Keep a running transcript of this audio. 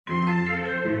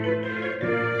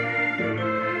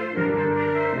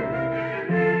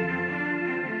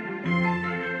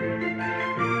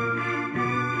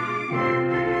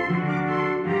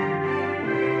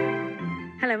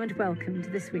welcome to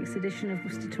this week's edition of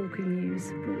Worcester Talking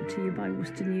News, brought to you by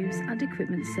Worcester News and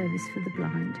Equipment Service for the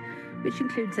Blind, which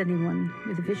includes anyone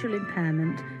with a visual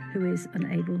impairment who is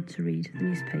unable to read the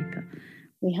newspaper.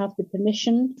 We have the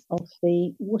permission of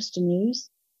the Worcester News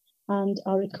and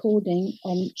are recording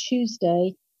on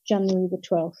Tuesday, January the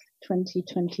 12th,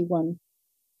 2021.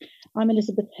 I'm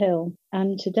Elizabeth Hill,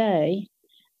 and today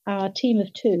our team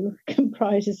of two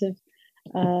comprises of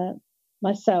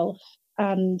myself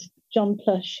and John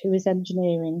Plush, who is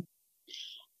engineering.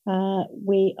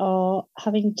 We are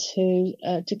having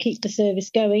to keep the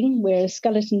service going. We're a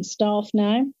skeleton staff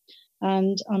now,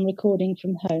 and I'm recording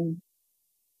from home.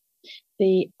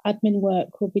 The admin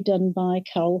work will be done by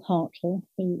Carol Hartle,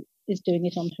 who is doing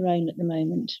it on her own at the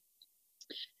moment.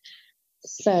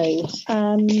 So,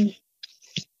 the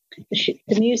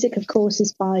music, of course,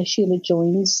 is by Sheila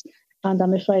Joins, and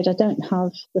I'm afraid I don't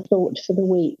have the thought for the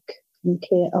week from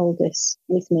Keir Aldis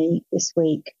with me this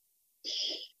week.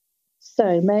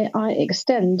 So may I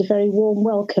extend a very warm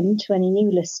welcome to any new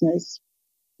listeners.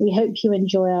 We hope you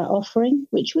enjoy our offering,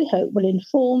 which we hope will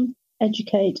inform,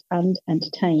 educate and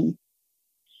entertain.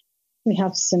 We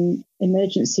have some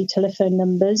emergency telephone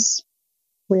numbers.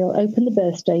 We'll open the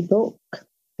birthday book,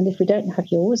 and if we don't have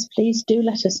yours, please do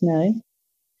let us know.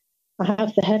 I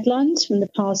have the headlines from the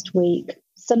past week,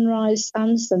 sunrise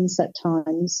and sunset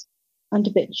times, and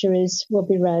obituaries will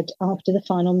be read after the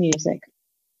final music.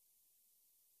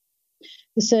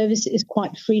 The service is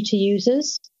quite free to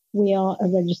users. We are a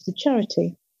registered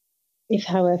charity. If,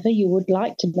 however, you would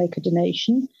like to make a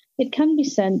donation, it can be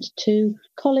sent to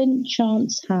Colin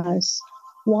Chance House,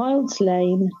 Wilds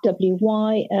Lane,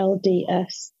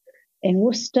 WYLDS, in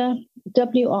Worcester,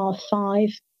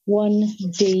 WR5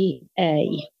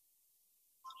 1DA.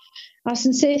 Our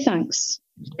sincere thanks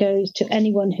goes to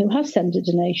anyone who has sent a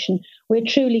donation. We're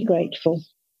truly grateful.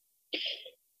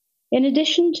 In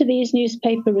addition to these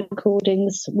newspaper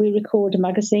recordings, we record a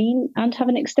magazine and have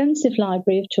an extensive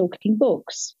library of talking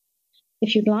books.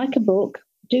 If you'd like a book,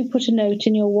 do put a note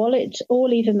in your wallet or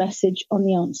leave a message on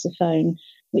the answer phone,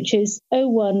 which is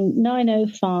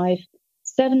 01905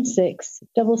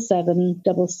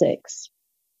 767766.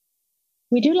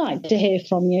 We do like to hear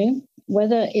from you,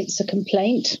 whether it's a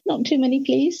complaint, not too many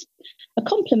please, a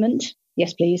compliment,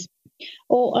 yes please,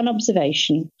 or an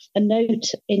observation. A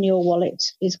note in your wallet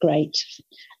is great.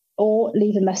 Or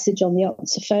leave a message on the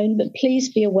answer phone, but please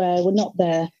be aware we're not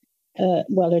there,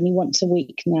 only once a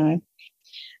week now.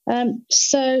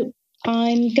 So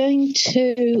I'm going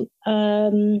to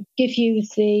give you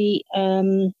the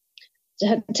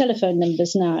telephone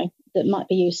numbers now that might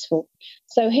be useful.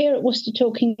 So here at Worcester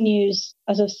Talking News,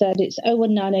 as I've said, it's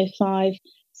 01905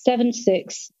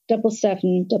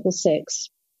 767766.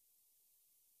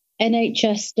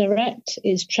 NHS Direct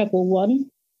is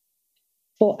 111.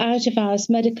 For out-of-hours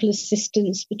medical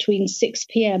assistance between 6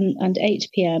 p.m. and 8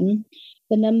 p.m,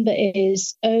 the number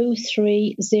is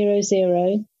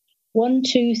 0300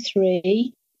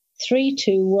 123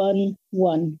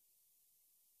 3211.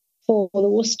 For the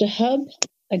Worcester Hub,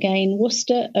 again,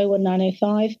 Worcester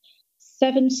 01905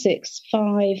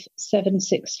 765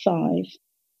 765.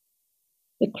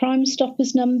 The Crime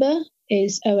Stoppers number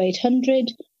is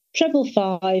 0800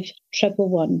 555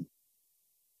 111.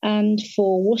 And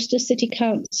for Worcester City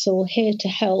Council, here to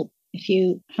help if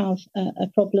you have a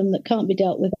problem that can't be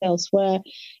dealt with elsewhere,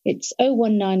 it's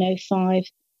 01905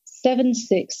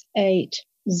 768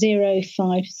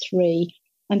 053,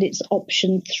 and it's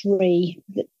option 3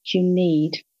 that you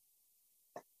need.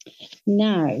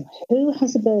 Now, who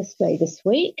has a birthday this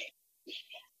week?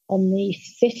 On the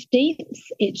 15th,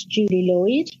 it's Julie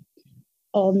Lloyd.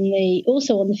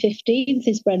 Also on the 15th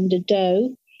is Brenda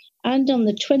Doe. And on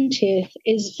the 20th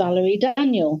is Valerie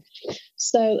Daniel.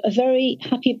 So a very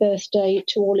happy birthday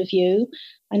to all of you.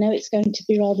 I know it's going to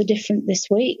be rather different this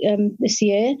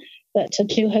year, but I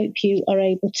do hope you are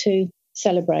able to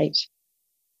celebrate.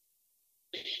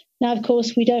 Now, of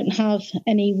course, we don't have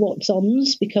any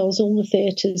what's-ons because all the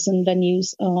theatres and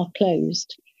venues are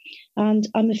closed. And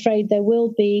I'm afraid there will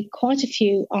be quite a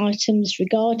few items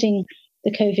regarding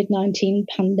the COVID-19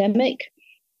 pandemic,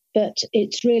 but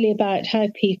it's really about how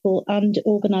people and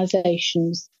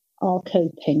organisations are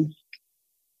coping.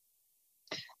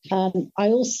 I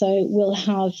also will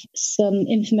have some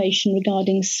information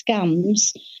regarding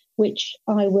scams, which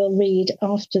I will read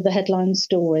after the headline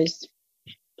stories.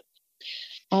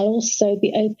 I'll also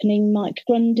be opening Mike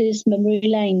Grundy's Memory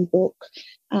Lane book,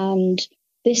 and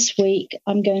this week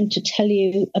I'm going to tell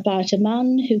you about a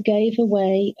man who gave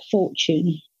away a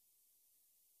fortune.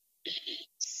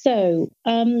 So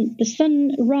the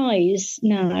sunrise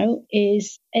now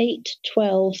is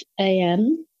 8:12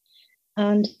 a.m.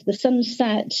 and the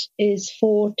sunset is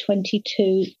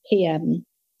 4:22 p.m.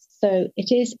 So it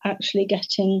is actually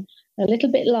getting a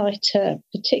little bit lighter,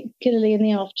 particularly in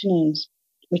the afternoons,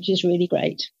 which is really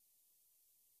great.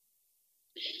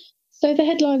 So the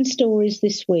headline stories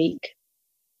this week: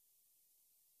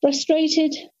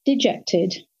 frustrated,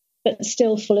 dejected, but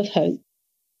still full of hope.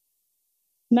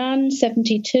 Man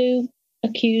 72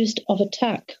 accused of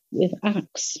attack with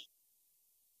axe.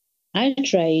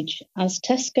 Outrage as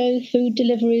Tesco food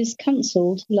deliveries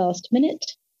cancelled last minute.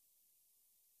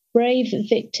 Brave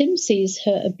victim sees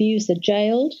her abuser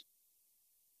jailed.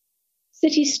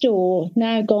 City store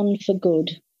now gone for good.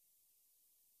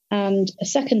 And a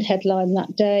second headline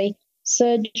that day: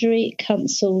 surgery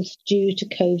cancelled due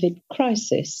to COVID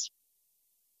crisis.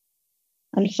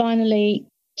 And finally,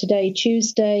 today,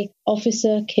 Tuesday,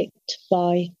 officer kicked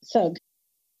by thug.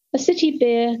 A City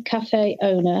beer cafe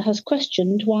owner has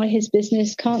questioned why his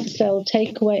business can't sell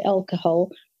takeaway alcohol,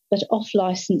 but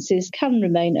off-licences can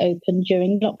remain open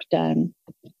during lockdown.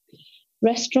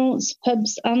 Restaurants,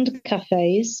 pubs and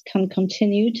cafes can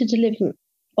continue to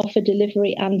offer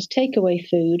delivery and takeaway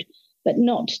food, but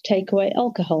not takeaway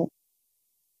alcohol.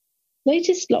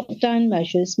 Latest lockdown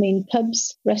measures mean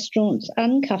pubs, restaurants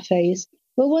and cafes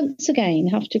will once again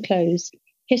have to close,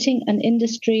 hitting an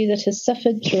industry that has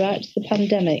suffered throughout the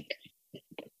pandemic.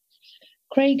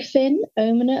 Craig Finn,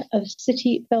 owner of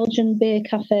City Belgian beer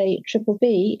cafe Triple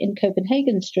B in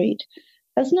Copenhagen Street,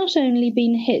 has not only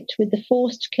been hit with the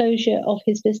forced closure of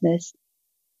his business,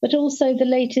 but also the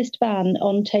latest ban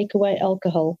on takeaway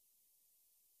alcohol.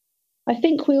 I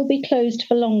think we'll be closed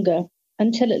for longer,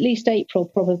 until at least April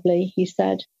probably, he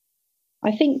said.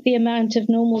 I think the amount of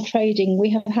normal trading we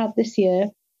have had this year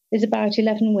is about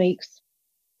 11 weeks.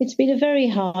 It's been a very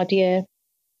hard year.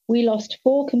 We lost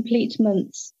 4 complete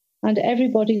months and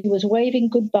everybody was waving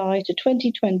goodbye to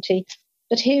 2020,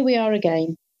 but here we are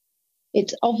again.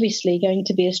 It's obviously going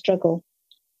to be a struggle.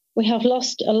 We have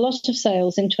lost a lot of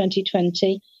sales in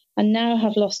 2020 and now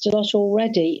have lost a lot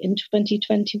already in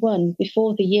 2021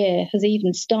 before the year has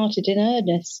even started in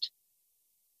earnest.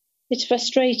 It's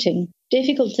frustrating,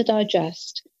 difficult to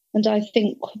digest, and I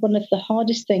think one of the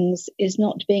hardest things is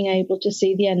not being able to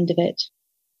see the end of it.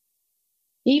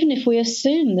 Even if we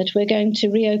assume that we're going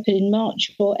to reopen in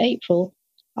March or April,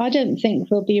 I don't think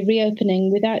we'll be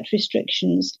reopening without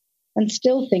restrictions and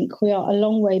still think we are a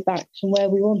long way back from where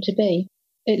we want to be.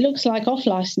 It looks like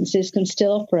off-licences can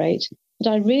still operate,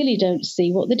 but I really don't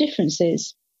see what the difference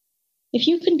is. If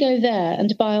you can go there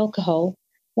and buy alcohol,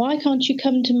 why can't you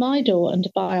come to my door and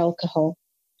buy alcohol?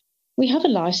 We have a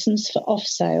licence for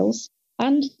off-sales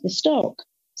and the stock,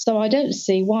 so I don't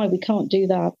see why we can't do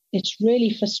that. It's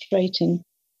really frustrating.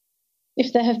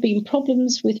 If there have been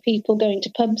problems with people going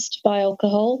to pubs to buy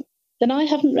alcohol, then I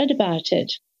haven't read about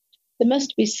it. There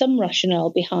must be some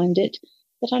rationale behind it,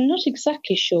 but I'm not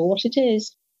exactly sure what it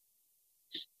is.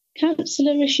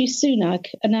 Councillor Rishi Sunak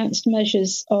announced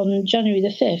measures on January the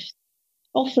 5th,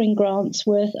 offering grants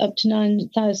worth up to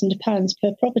 £9,000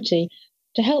 per property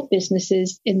to help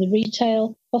businesses in the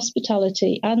retail,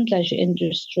 hospitality and leisure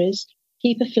industries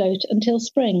keep afloat until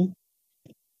spring.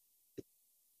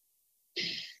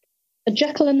 A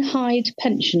Jekyll and Hyde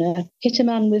pensioner hit a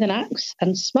man with an axe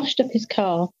and smashed up his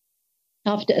car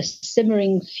after a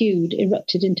simmering feud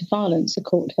erupted into violence, a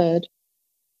court heard.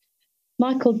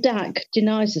 Michael Dack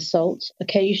denies assault,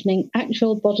 occasioning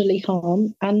actual bodily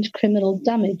harm and criminal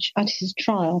damage at his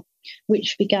trial,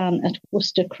 which began at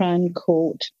Worcester Crown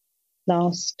Court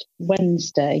last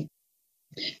Wednesday.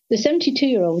 The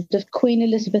 72-year-old of Queen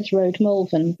Elizabeth Road,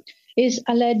 Malvern, is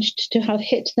alleged to have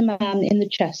hit the man in the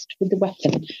chest with the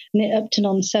weapon near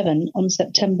Upton-on-Severn on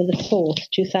September the 4th,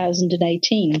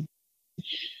 2018.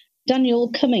 Daniel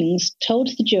Cummings told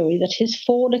the jury that his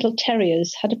 4 little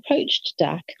terriers had approached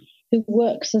Dack, who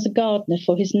works as a gardener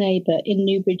for his neighbour in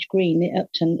Newbridge Green near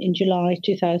Upton, in July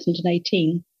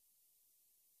 2018.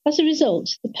 As a result,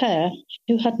 the pair,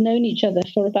 who had known each other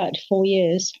for about 4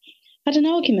 years, had an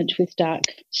argument with Dack,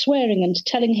 swearing and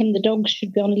telling him the dogs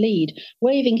should be on a lead,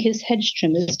 waving his hedge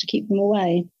trimmers to keep them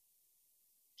away.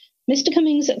 Mr.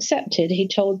 Cummings accepted. He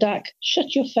told Dack,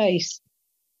 "Shut your face."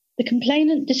 The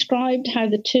complainant described how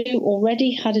the two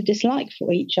already had a dislike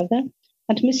for each other,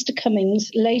 and Mr. Cummings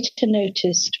later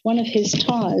noticed one of his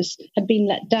tyres had been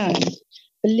let down,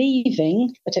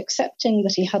 believing, but accepting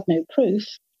that he had no proof,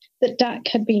 that Dack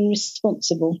had been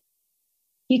responsible.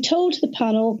 He told the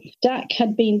panel Dack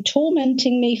had been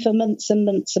tormenting me for months and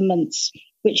months and months,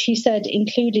 which he said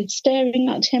included staring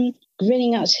at him,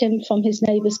 grinning at him from his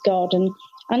neighbour's garden,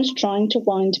 and trying to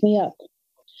wind me up.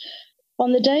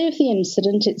 On the day of the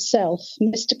incident itself,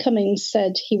 Mr. Cummings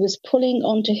said he was pulling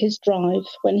onto his drive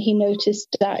when he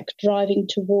noticed Dak driving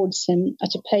towards him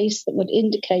at a pace that would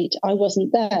indicate I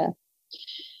wasn't there.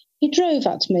 He drove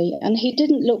at me and he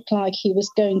didn't look like he was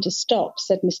going to stop,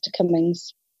 said Mr.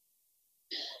 Cummings.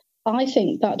 I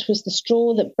think that was the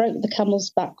straw that broke the camel's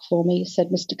back for me, said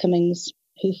Mr. Cummings,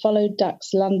 who followed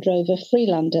Dak's Land Rover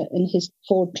Freelander in his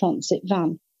Ford Transit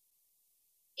van.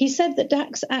 He said that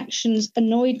Dak's actions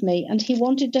annoyed me and he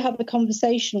wanted to have a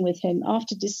conversation with him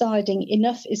after deciding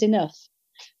enough is enough.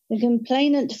 The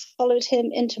complainant followed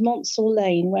him into Monsall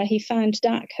Lane, where he found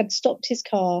Dak had stopped his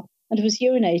car and was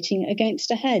urinating against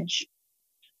a hedge.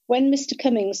 When Mr.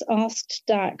 Cummings asked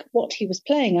Dak what he was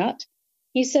playing at,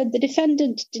 he said the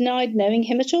defendant denied knowing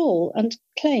him at all and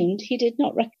claimed he did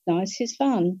not recognise his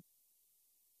van.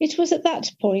 It was at that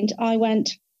point I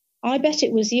went, I bet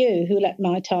it was you who let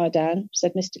my tyre down,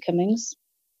 said Mr. Cummings.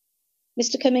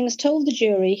 Mr. Cummings told the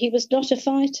jury he was not a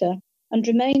fighter and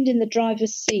remained in the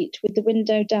driver's seat with the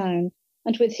window down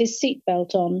and with his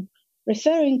seatbelt on,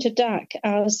 referring to Dak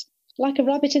as like a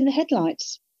rabbit in the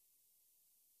headlights.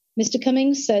 Mr.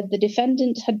 Cummings said the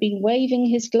defendant had been waving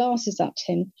his glasses at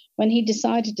him when he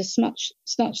decided to snatch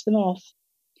them off.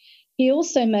 He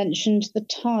also mentioned the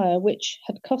tyre, which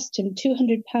had cost him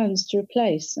 £200 to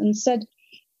replace, and said,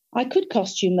 I could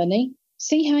cost you money.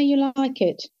 See how you like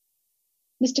it.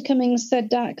 Mr. Cummings said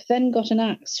Dak then got an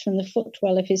axe from the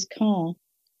footwell of his car.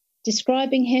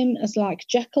 Describing him as like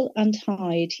Jekyll and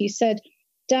Hyde, he said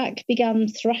Dak began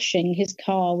thrashing his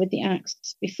car with the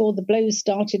axe before the blows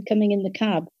started coming in the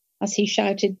cab, as he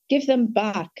shouted, Give them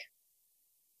back.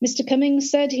 Mr. Cummings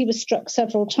said he was struck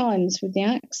several times with the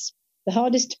axe, the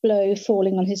hardest blow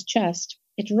falling on his chest.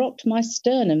 It rocked my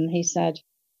sternum, he said.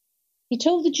 He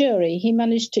told the jury he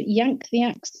managed to yank the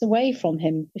axe away from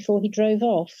him before he drove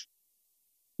off.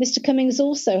 Mr. Cummings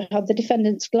also had the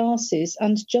defendant's glasses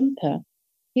and jumper.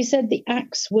 He said the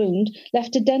axe wound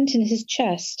left a dent in his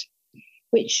chest,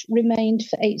 which remained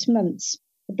for 8 months.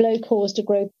 The blow caused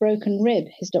a broken rib,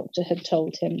 his doctor had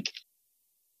told him.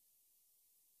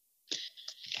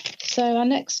 So our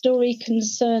next story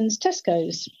concerns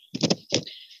Tesco's.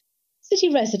 City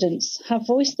residents have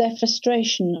voiced their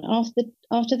frustration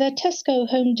after their Tesco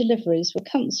home deliveries were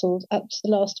cancelled at the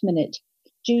last minute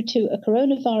due to a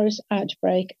coronavirus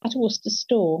outbreak at a Worcester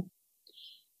store.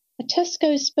 A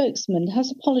Tesco spokesman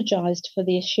has apologised for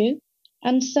the issue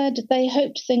and said they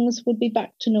hoped things would be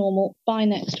back to normal by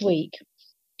next week.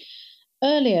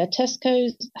 Earlier, Tesco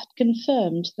had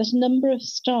confirmed that a number of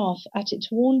staff at its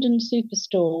Warndon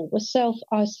superstore were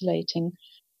self-isolating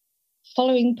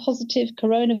following positive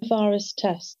coronavirus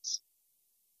tests.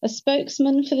 A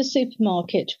spokesman for the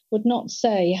supermarket would not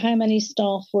say how many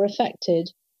staff were affected,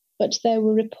 but there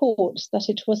were reports that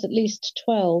it was at least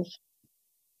 12.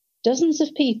 Dozens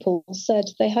of people said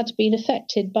they had been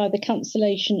affected by the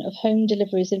cancellation of home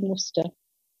deliveries in Worcester.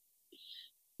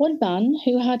 One man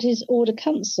who had his order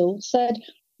cancelled said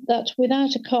that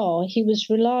without a car he was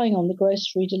relying on the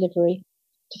grocery delivery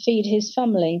to feed his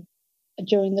family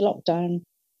during the lockdown.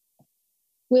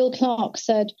 Will Clark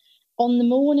said, on the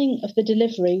morning of the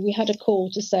delivery we had a call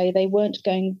to say they weren't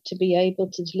going to be able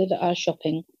to deliver our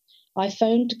shopping. I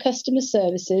phoned customer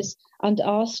services and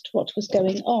asked what was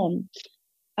going on,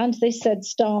 and they said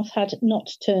staff had not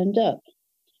turned up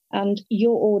and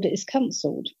your order is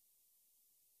cancelled.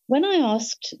 When I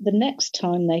asked the next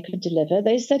time they could deliver,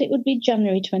 they said it would be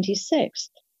January 26th.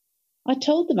 I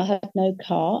told them I had no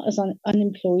car as I'm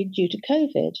unemployed due to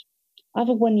COVID. I have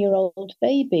a 1-year-old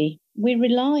baby. We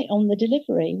rely on the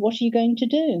delivery. What are you going to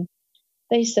do?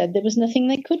 They said there was nothing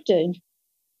they could do.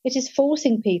 It is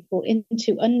forcing people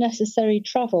into unnecessary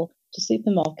travel to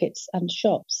supermarkets and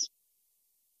shops.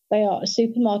 They are a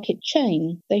supermarket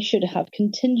chain. They should have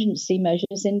contingency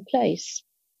measures in place.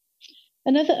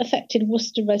 Another affected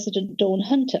Worcester resident, Dawn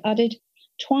Hunter, added,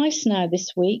 twice now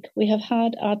this week we have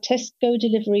had our Tesco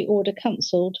delivery order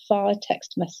cancelled via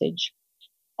text message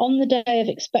on the day of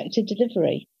expected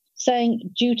delivery,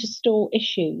 saying due to store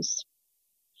issues.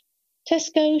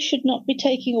 Tesco should not be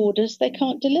taking orders they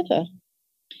can't deliver.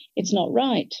 It's not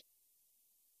right.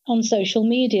 On social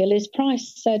media, Liz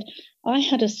Price said, I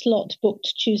had a slot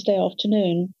booked Tuesday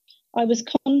afternoon. I was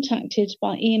contacted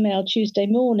by email Tuesday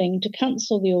morning to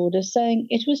cancel the order, saying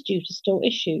it was due to store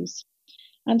issues.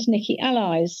 And Nikki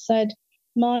Allies said,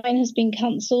 mine has been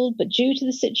cancelled, but due to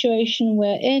the situation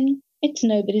we're in, it's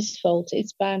nobody's fault.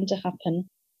 It's bound to happen.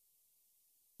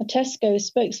 A Tesco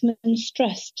spokesman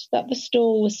stressed that the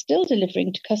store was still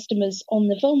delivering to customers on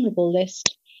the vulnerable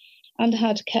list and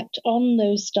had kept on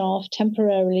those staff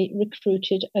temporarily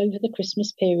recruited over the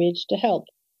Christmas period to help.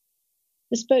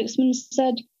 The spokesman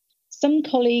said, Some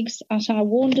colleagues at our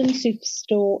Warndon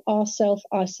superstore are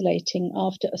self-isolating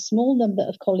after a small number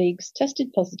of colleagues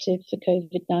tested positive for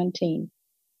COVID-19.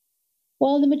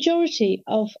 While the majority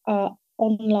of our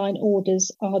online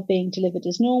orders are being delivered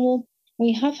as normal,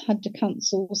 we have had to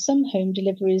cancel some home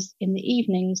deliveries in the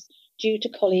evenings due to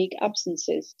colleague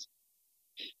absences.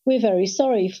 We're very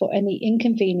sorry for any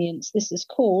inconvenience this has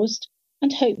caused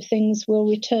and hope things will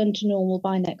return to normal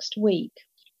by next week.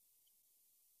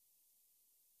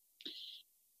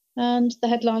 And the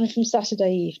headline from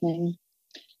Saturday evening.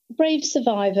 A brave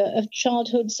survivor of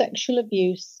childhood sexual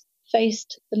abuse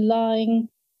faced the lying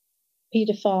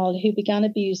paedophile who began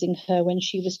abusing her when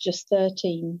she was just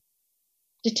 13.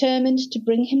 Determined to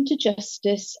bring him to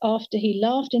justice after he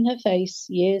laughed in her face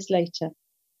years later.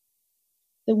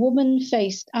 The woman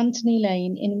faced Anthony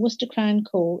Lane in Worcester Crown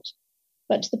Court,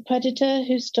 but the predator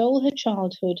who stole her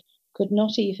childhood could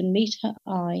not even meet her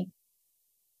eye.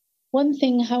 One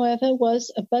thing, however,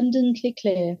 was abundantly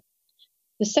clear.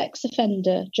 The sex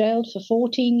offender, jailed for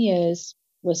 14 years,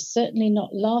 was certainly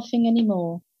not laughing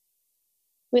anymore.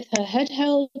 With her head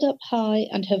held up high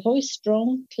and her voice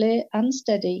strong, clear and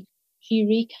steady, she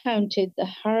recounted the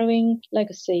harrowing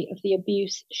legacy of the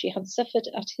abuse she had suffered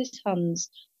at his hands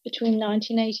between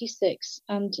 1986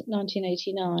 and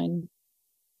 1989.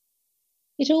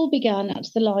 It all began at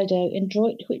the Lido in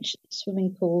Droitwich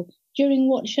swimming pool during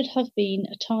what should have been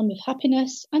a time of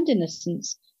happiness and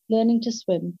innocence, learning to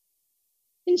swim.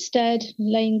 Instead,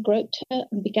 Lane groped her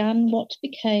and began what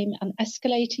became an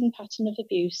escalating pattern of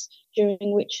abuse,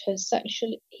 during which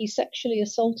he sexually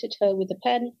assaulted her with a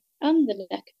pen and the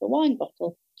neck of a wine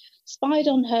bottle, spied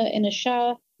on her in a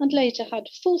shower, and later had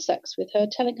full sex with her,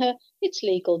 telling her it's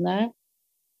legal now.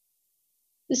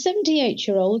 The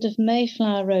 78-year-old of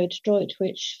Mayflower Road,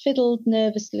 Droitwich, fiddled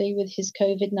nervously with his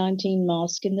COVID-19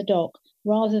 mask in the dock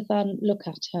rather than look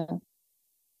at her.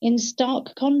 In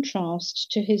stark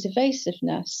contrast to his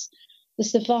evasiveness, the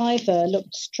survivor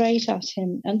looked straight at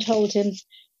him and told him,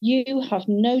 "You have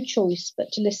no choice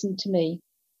but to listen to me."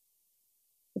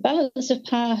 The balance of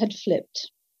power had flipped.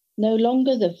 No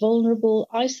longer the vulnerable,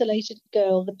 isolated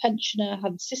girl the pensioner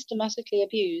had systematically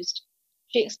abused.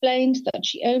 She explained that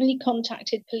she only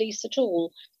contacted police at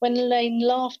all when Lane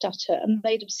laughed at her and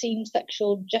made obscene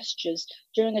sexual gestures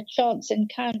during a chance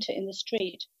encounter in the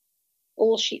street.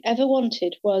 All she ever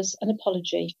wanted was an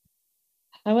apology.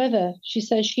 However, she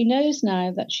says she knows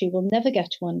now that she will never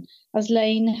get one, as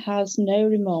Lane has no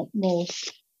remorse.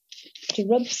 To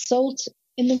rub salt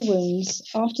in the wounds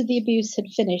after the abuse had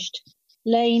finished,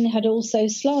 Lane had also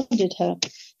slandered her,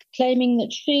 claiming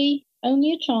that she,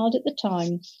 only a child at the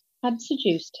time, had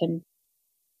seduced him.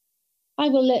 I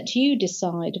will let you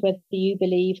decide whether you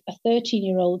believe a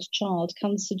 13-year-old child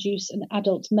can seduce an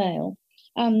adult male,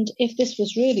 and, if this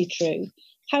was really true,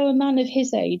 how a man of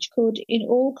his age could, in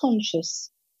all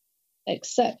conscience,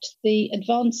 accept the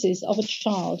advances of a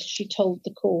child, she told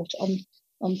the court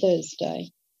on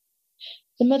Thursday.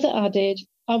 The mother added,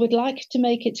 "I would like to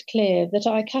make it clear that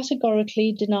I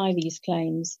categorically deny these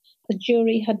claims." The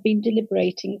jury had been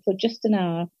deliberating for just an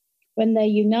hour when they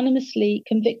unanimously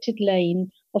convicted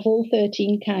Lane of all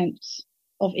 13 counts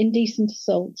of indecent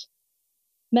assault.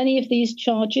 Many of these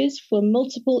charges were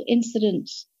multiple incident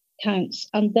counts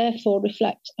and therefore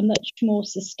reflect a much more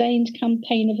sustained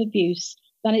campaign of abuse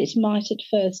than it might at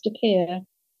first appear.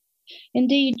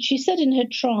 Indeed, she said in her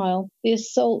trial, the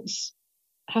assaults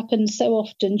happened so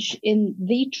often in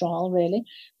the trial, really,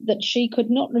 that she could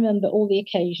not remember all the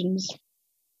occasions.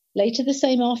 Later the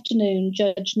same afternoon,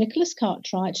 Judge Nicholas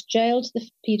Cartwright jailed the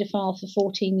paedophile for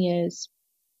 14 years.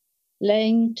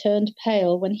 Lane turned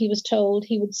pale when he was told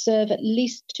he would serve at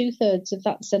least 2/3 of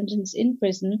that sentence in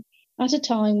prison at a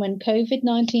time when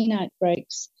COVID-19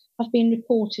 outbreaks have been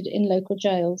reported in local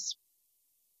jails.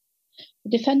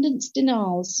 The defendant's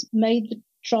denials made the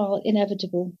trial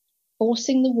inevitable,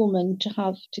 forcing the woman to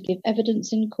have to give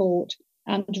evidence in court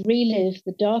and relive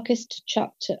the darkest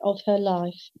chapter of her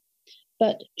life.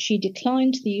 But she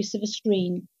declined the use of a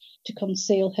screen to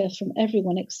conceal her from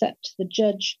everyone except the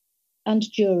judge and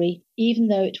jury, even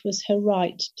though it was her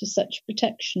right to such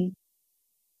protection.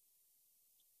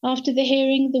 After the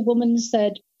hearing, the woman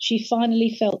said she finally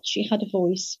felt she had a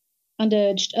voice and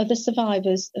urged other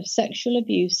survivors of sexual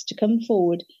abuse to come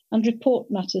forward and report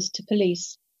matters to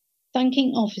police,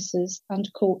 thanking officers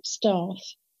and court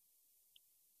staff.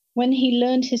 When he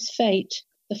learned his fate,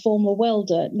 the former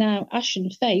welder, now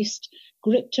ashen-faced,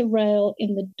 gripped a rail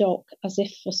in the dock as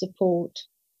if for support.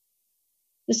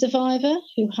 The survivor,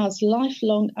 who has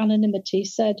lifelong anonymity,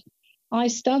 said, "I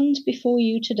stand before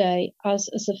you today as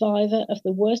a survivor of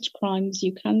the worst crimes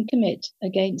you can commit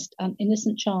against an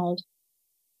innocent child.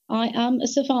 I am a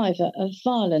survivor of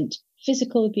violent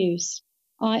physical abuse.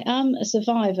 I am a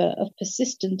survivor of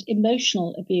persistent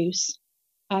emotional abuse.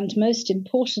 And most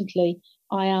importantly,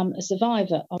 I am a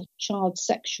survivor of child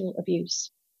sexual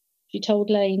abuse. She told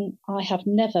Lane, I have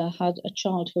never had a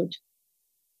childhood.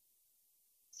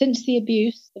 Since the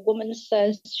abuse, the woman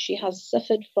says she has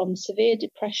suffered from severe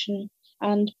depression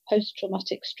and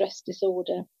post-traumatic stress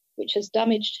disorder, which has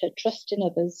damaged her trust in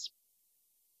others.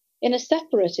 In a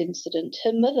separate incident,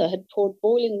 her mother had poured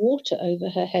boiling water over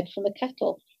her head from a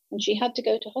kettle, and she had to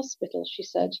go to hospital, she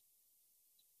said.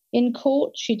 In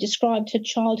court, she described her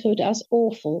childhood as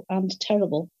awful and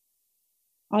terrible.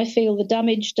 I feel the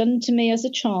damage done to me as a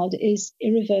child is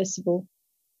irreversible.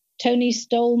 Tony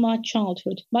stole my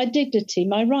childhood, my dignity,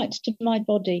 my right to my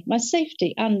body, my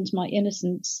safety and my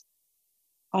innocence.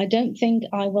 I don't think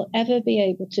I will ever be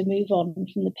able to move on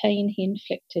from the pain he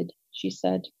inflicted, she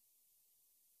said.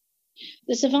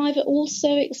 The survivor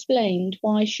also explained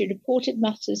why she reported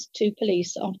matters to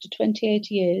police after 28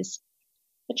 years.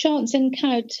 A chance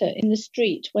encounter in the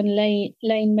street when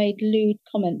Lane made lewd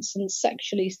comments and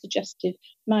sexually suggestive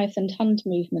mouth and hand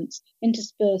movements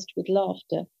interspersed with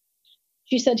laughter.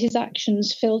 She said his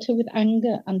actions filled her with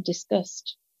anger and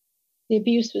disgust. The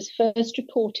abuse was first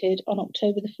reported on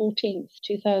October the 14th,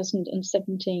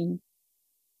 2017.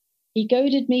 He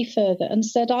goaded me further and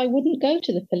said I wouldn't go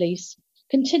to the police,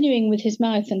 continuing with his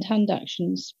mouth and hand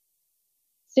actions.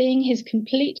 Seeing his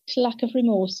complete lack of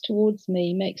remorse towards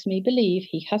me makes me believe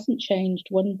he hasn't changed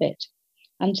one bit,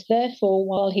 and therefore,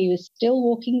 while he was still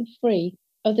walking free,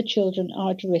 other children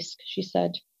are at risk, she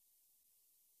said.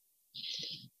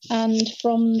 And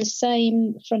from the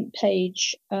same front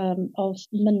page of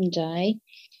Monday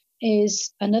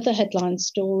is another headline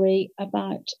story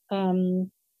about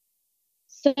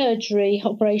surgery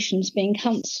operations being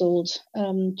cancelled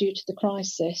due to the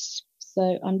crisis.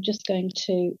 So I'm just going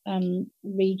to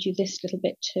read you this little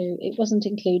bit too. It wasn't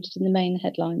included in the main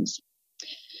headlines,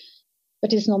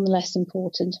 but is nonetheless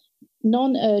important.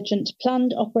 Non-urgent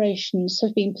planned operations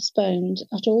have been postponed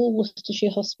at all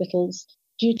Worcestershire hospitals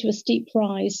due to a steep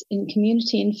rise in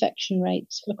community infection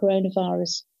rates for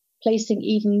coronavirus, placing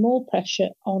even more pressure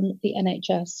on the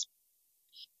NHS.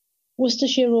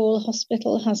 Worcestershire Royal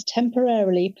Hospital has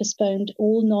temporarily postponed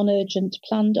all non-urgent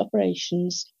planned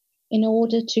operations in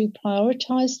order to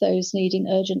prioritise those needing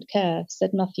urgent care,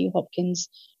 said Matthew Hopkins,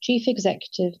 Chief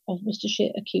Executive of Worcestershire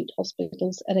Acute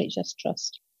Hospitals NHS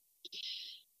Trust.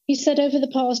 He said over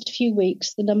the past few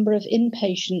weeks, the number of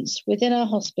inpatients within our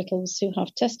hospitals who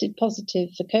have tested positive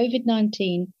for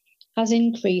COVID-19 has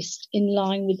increased in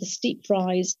line with the steep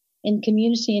rise in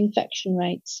community infection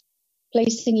rates,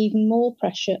 placing even more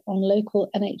pressure on local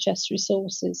NHS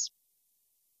resources.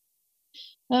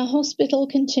 Our hospital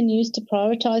continues to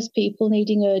prioritise people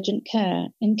needing urgent care,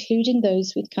 including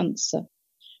those with cancer,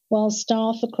 while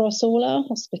staff across all our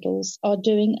hospitals are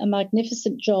doing a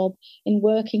magnificent job in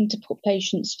working to put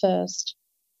patients first.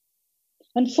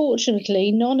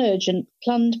 Unfortunately, non-urgent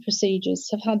planned procedures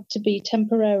have had to be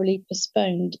temporarily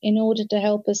postponed in order to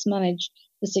help us manage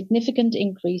the significant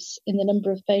increase in the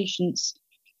number of patients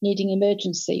needing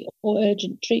emergency or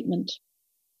urgent treatment.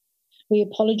 We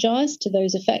apologise to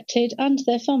those affected and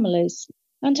their families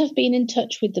and have been in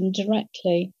touch with them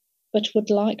directly, but would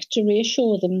like to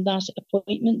reassure them that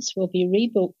appointments will be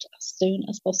rebooked as soon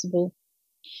as possible.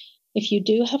 If you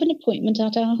do have an appointment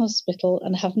at our hospital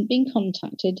and haven't been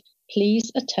contacted, please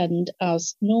attend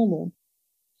as normal.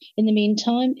 In the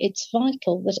meantime, it's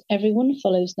vital that everyone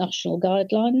follows national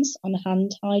guidelines on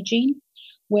hand hygiene,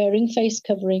 wearing face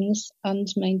coverings and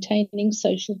maintaining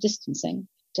social distancing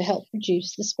to help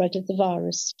reduce the spread of the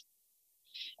virus.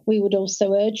 We would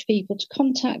also urge people to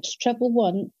contact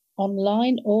 111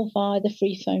 online or via the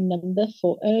free phone number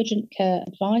for urgent care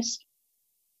advice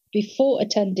before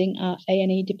attending our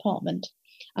A&E department,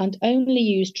 and only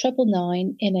use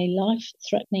 999 in a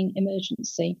life-threatening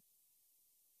emergency.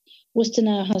 Worcester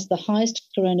now has the highest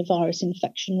coronavirus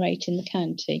infection rate in the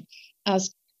county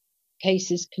as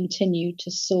cases continue to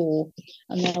soar,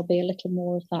 and there'll be a little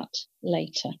more of that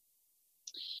later.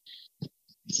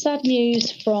 Sad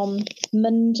news from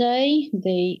Monday,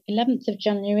 the 11th of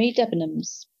January.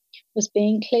 Debenhams was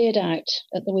being cleared out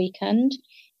at the weekend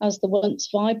as the once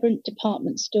vibrant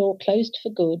department store closed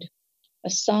for good, a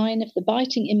sign of the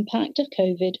biting impact of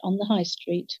COVID on the high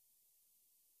street.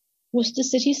 Worcester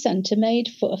City Centre made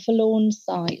for a forlorn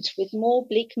sight, with more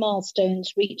bleak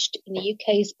milestones reached in the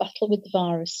UK's battle with the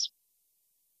virus.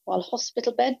 While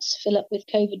hospital beds fill up with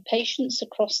COVID patients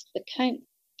across the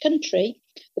country,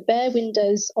 the bare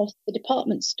windows of the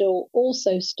department store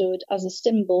also stood as a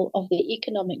symbol of the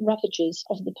economic ravages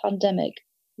of the pandemic,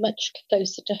 much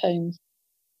closer to home.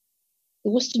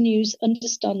 The Worcester News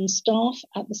understands staff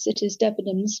at the city's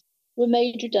Debenhams were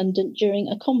made redundant during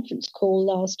a conference call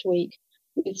last week,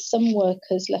 with some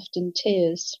workers left in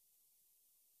tears.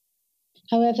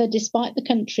 However, despite the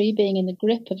country being in the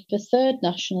grip of a third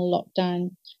national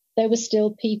lockdown, there were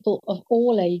still people of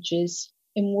all ages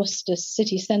in Worcester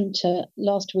city centre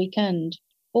last weekend,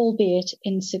 albeit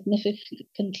in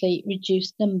significantly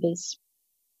reduced numbers.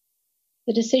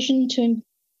 The decision to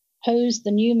impose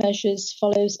the new measures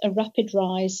follows a rapid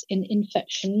rise in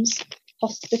infections,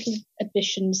 hospital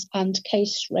admissions and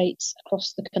case rates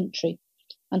across the country,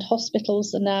 and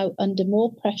hospitals are now under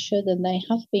more pressure than they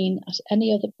have been at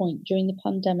any other point during the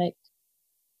pandemic.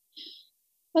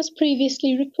 As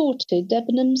previously reported,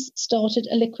 Debenhams started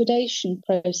a liquidation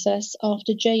process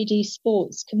after JD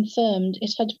Sports confirmed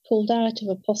it had pulled out of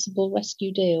a possible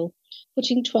rescue deal,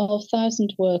 putting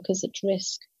 12,000 workers at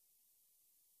risk.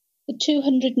 The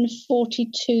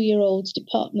 242-year-old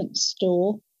department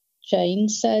store chain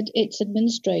said its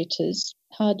administrators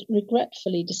had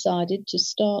regretfully decided to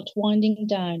start winding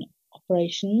down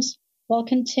operations while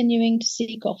continuing to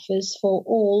seek offers for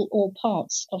all or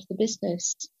parts of the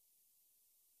business.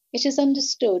 It is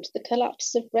understood the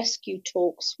collapse of rescue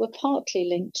talks were partly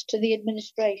linked to the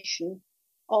administration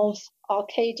of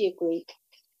Arcadia Group,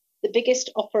 the biggest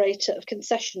operator of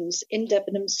concessions in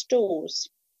Debenhams stores.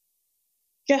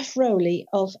 Jeff Rowley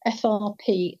of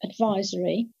FRP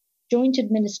Advisory, joint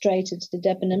administrator to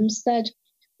Debenhams, said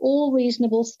all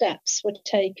reasonable steps were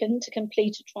taken to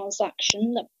complete a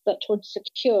transaction that would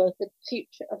secure the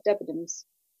future of Debenhams.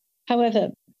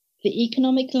 However, the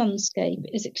economic landscape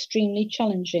is extremely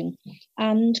challenging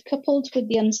and, coupled with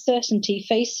the uncertainty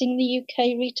facing the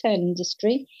UK retail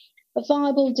industry, a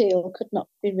viable deal could not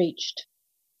be reached.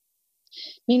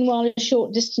 Meanwhile, a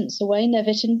short distance away,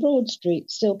 Nevitt in Broad Street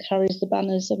still carries the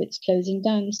banners of its closing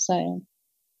down sale.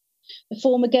 The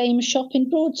former game shop in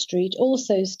Broad Street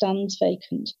also stands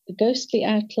vacant, the ghostly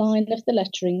outline of the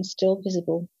lettering still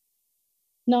visible.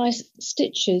 Nice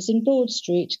Stitches in Broad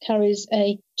Street carries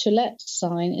a "To Let"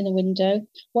 sign in the window,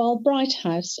 while Bright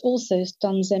House also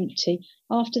stands empty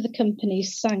after the company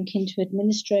sank into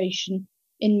administration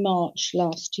in March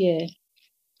last year.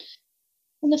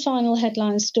 And the final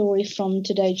headline story from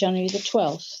today, January the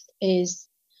 12th, is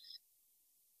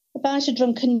about a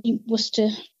drunken Worcester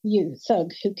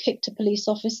thug who kicked a police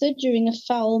officer during a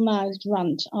foul-mouthed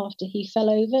rant after he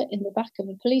fell over in the back of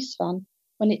a police van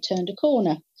when it turned a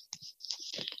corner.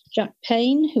 Jack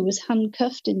Payne, who was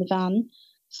handcuffed in the van,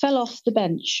 fell off the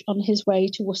bench on his way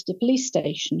to Worcester Police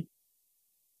Station.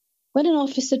 When an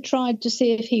officer tried to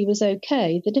see if he was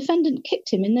okay, the defendant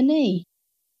kicked him in the knee.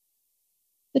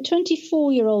 The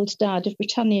 24-year-old dad of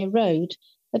Britannia Road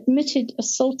admitted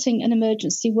assaulting an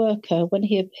emergency worker when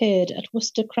he appeared at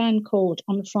Worcester Crown Court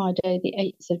on Friday, the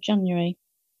 8th of January.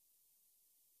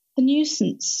 The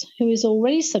nuisance, who is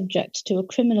already subject to a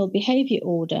criminal behaviour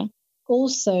order,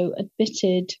 also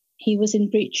admitted he was in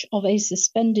breach of a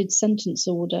suspended sentence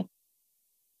order.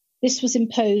 This was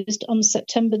imposed on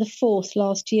September the 4th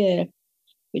last year,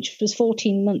 which was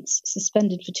 14 months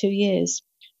suspended for 2 years,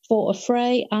 for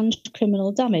affray and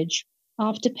criminal damage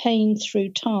after Payne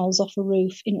threw tiles off a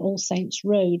roof in All Saints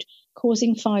Road,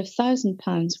 causing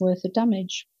 £5,000 worth of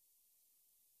damage.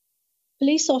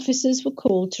 Police officers were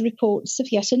called to reports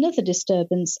of yet another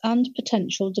disturbance and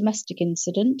potential domestic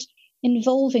incident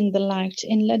involving the lout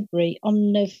in Ledbury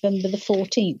on November the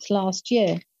 14th last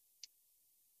year.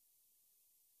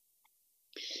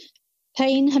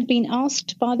 Payne had been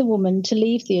asked by the woman to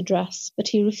leave the address, but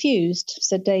he refused,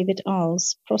 said David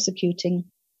Arles, prosecuting.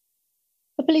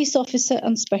 A police officer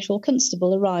and special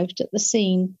constable arrived at the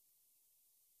scene.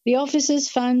 The officers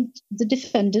found the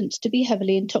defendant to be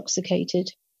heavily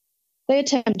intoxicated. They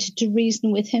attempted to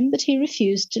reason with him, but he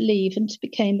refused to leave and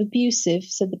became abusive,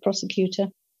 said the prosecutor.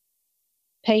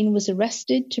 Payne was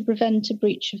arrested to prevent a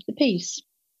breach of the peace.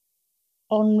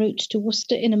 En route to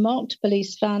Worcester in a marked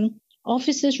police van,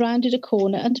 officers rounded a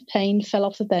corner and Payne fell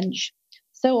off a bench,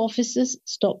 so officers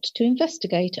stopped to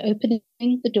investigate, opening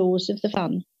the doors of the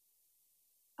van.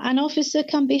 An officer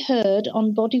can be heard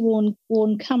on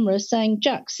body-worn camera saying,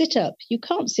 "Jack, sit up. You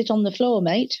can't sit on the floor,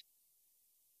 mate."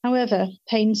 However,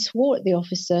 Payne swore at the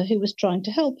officer who was trying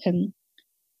to help him.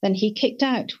 Then he kicked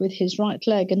out with his right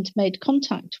leg and made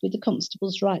contact with the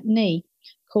constable's right knee,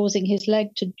 causing his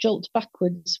leg to jolt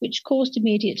backwards, which caused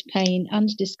immediate pain and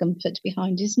discomfort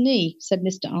behind his knee, said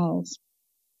Mr. Arles.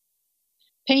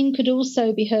 Payne could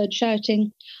also be heard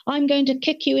shouting, "I'm going to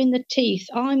kick you in the teeth.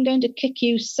 I'm going to kick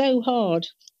you so hard."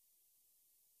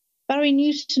 Barry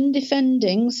Newton,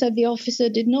 defending, said the officer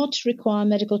did not require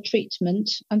medical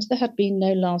treatment and there had been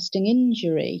no lasting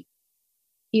injury.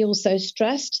 He also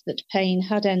stressed that Payne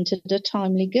had entered a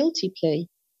timely guilty plea.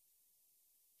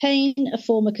 Payne, a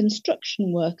former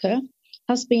construction worker,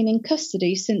 has been in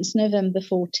custody since November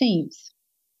 14th.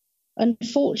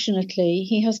 Unfortunately,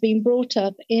 he has been brought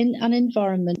up in an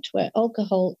environment where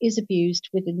alcohol is abused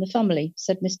within the family,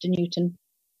 said Mr. Newton.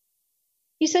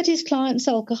 He said his client's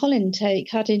alcohol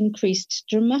intake had increased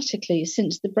dramatically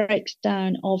since the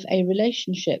breakdown of a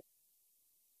relationship.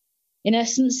 In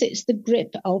essence, it's the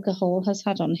grip alcohol has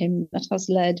had on him that has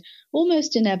led,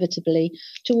 almost inevitably,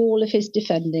 to all of his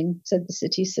defending, said the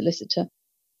city solicitor.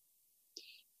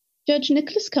 Judge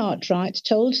Nicholas Cartwright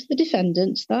told the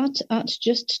defendant that at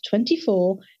just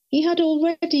 24, he had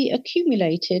already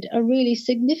accumulated a really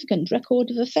significant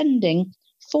record of offending,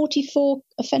 44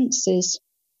 offences.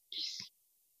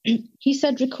 He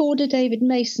said Recorder David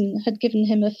Mason had given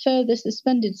him a further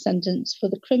suspended sentence for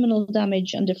the criminal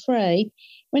damage and affray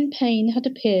when Payne had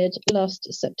appeared last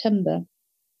September.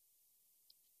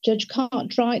 Judge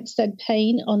Cartwright said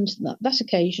Payne, on that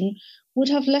occasion, would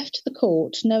have left the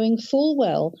court knowing full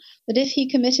well that if he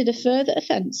committed a further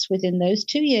offence within those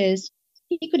 2 years,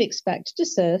 he could expect to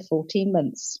serve 14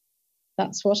 months.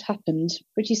 That's what happened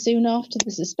pretty soon after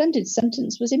the suspended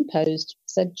sentence was imposed,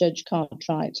 said Judge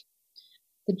Cartwright.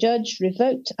 The judge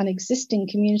revoked an existing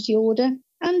community order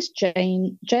and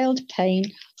jailed Payne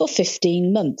for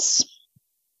 15 months.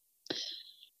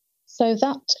 So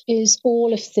that is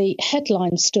all of the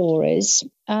headline stories,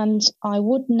 and I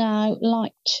would now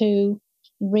like to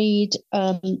read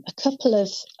a couple of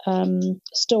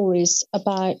stories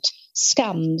about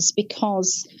scams,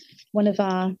 because one of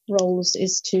our roles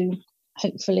is to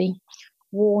hopefully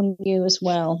warn you as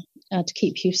well, to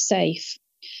keep you safe.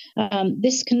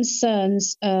 This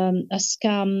concerns a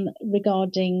scam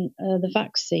regarding the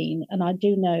vaccine, and I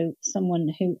do know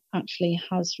someone who actually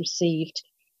has received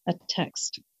a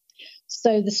text.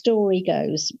 So the story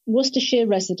goes, Worcestershire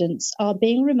residents are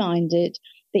being reminded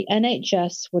the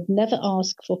NHS would never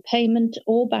ask for payment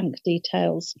or bank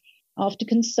details after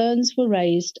concerns were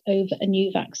raised over a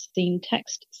new vaccine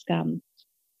text scam.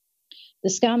 The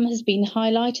scam has been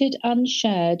highlighted and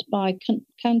shared by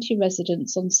county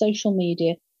residents on social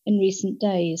media in recent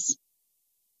days.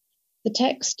 The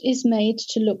text is made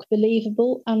to look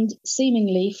believable and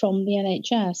seemingly from the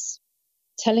NHS,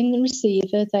 telling the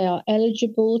receiver they are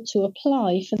eligible to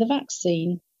apply for the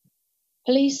vaccine.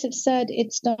 Police have said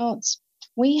it starts,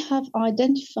 "We have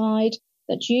identified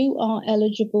that you are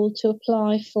eligible to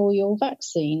apply for your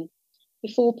vaccine,"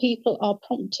 before people are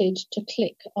prompted to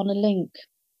click on a link.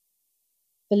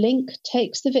 The link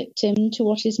takes the victim to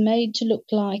what is made to look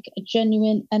like a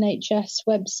genuine NHS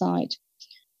website,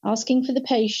 asking for the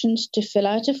patient to fill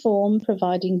out a form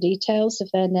providing details of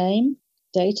their name,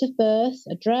 date of birth,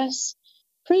 address,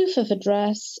 proof of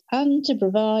address, and to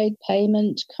provide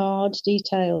payment card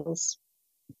details.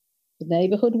 The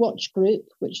Neighbourhood Watch Group,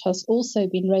 which has also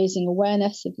been raising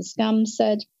awareness of the scam,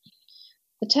 said,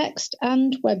 "The text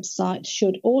and website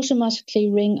should automatically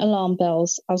ring alarm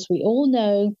bells, as we all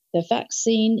know the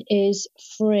vaccine is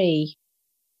free."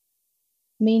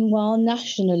 Meanwhile,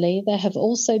 nationally, there have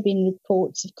also been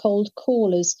reports of cold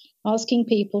callers asking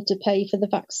people to pay for the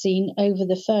vaccine over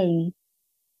the phone.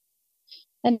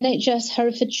 NHS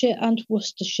Herefordshire and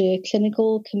Worcestershire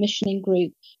Clinical Commissioning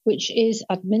Group, which is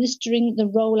administering the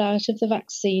rollout of the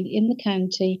vaccine in the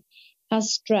county,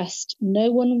 has stressed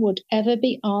no one would ever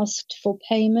be asked for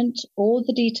payment or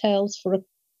the details for a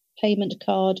payment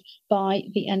card by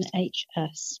the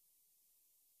NHS.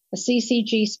 A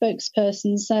CCG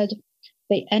spokesperson said,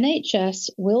 "The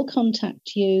NHS will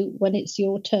contact you when it's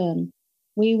your turn.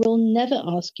 We will never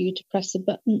ask you to press a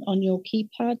button on your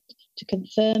keypad to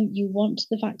confirm you want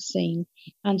the vaccine,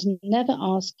 and never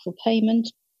ask for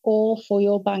payment or for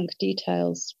your bank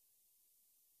details."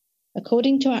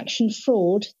 According to Action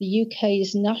Fraud, the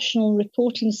UK's National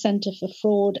Reporting Centre for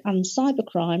Fraud and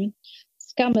Cybercrime,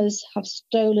 scammers have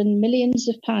stolen millions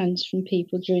of pounds from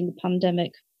people during the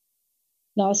pandemic.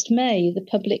 Last May, the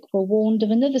public were warned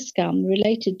of another scam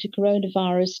related to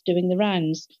coronavirus doing the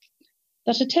rounds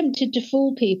that attempted to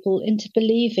fool people into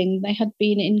believing they had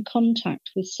been in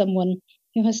contact with someone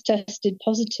who has tested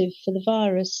positive for the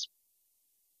virus.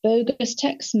 Bogus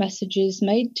text messages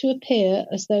made to appear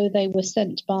as though they were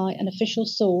sent by an official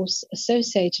source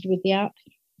associated with the app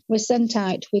were sent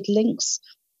out with links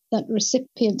that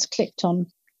recipients clicked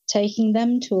on, taking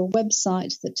them to a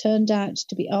website that turned out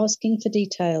to be asking for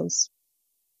details.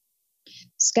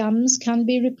 Scams can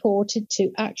be reported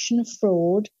to Action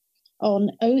Fraud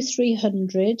on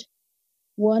 0300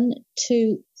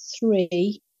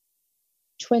 123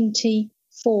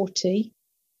 2040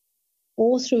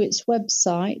 or through its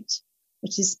website,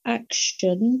 which is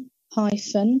action-fraud.co.uk.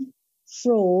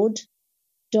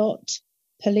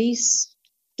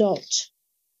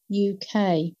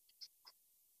 www.fraud.police.uk.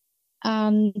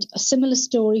 And a similar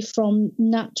story from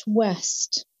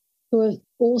NatWest, who have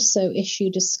also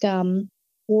issued a scam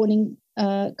warning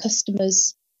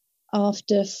customers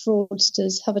after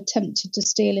fraudsters have attempted to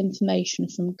steal information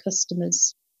from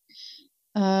customers.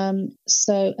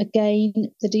 So again,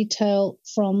 the detail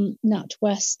from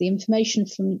NatWest, the information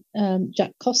from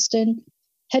Jack Costin,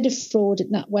 head of fraud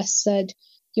at NatWest, said,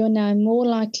 "You're now more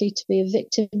likely to be a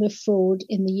victim of fraud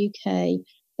in the UK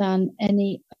than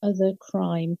any other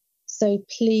crime. So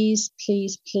please,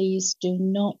 please, please do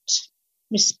not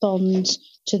respond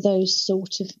to those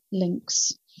sort of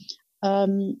links."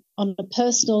 On a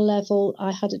personal level,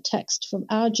 I had a text from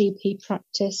our GP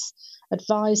practice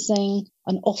advising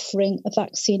and offering a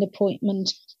vaccine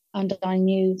appointment, and I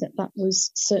knew that that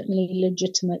was certainly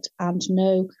legitimate and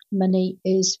no money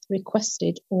is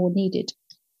requested or needed.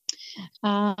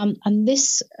 And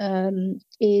this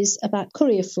is about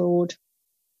courier fraud.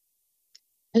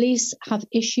 Police have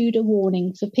issued a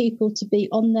warning for people to be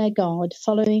on their guard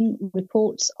following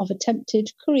reports of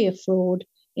attempted courier fraud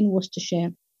in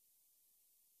Worcestershire.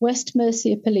 West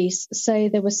Mercia Police say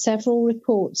there were several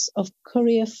reports of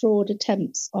courier fraud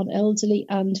attempts on elderly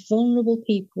and vulnerable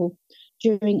people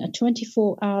during a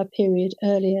 24-hour period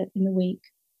earlier in the week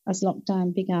as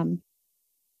lockdown began.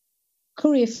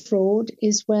 Courier fraud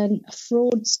is when a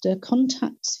fraudster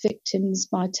contacts victims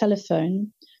by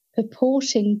telephone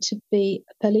purporting to be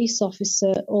a police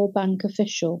officer or bank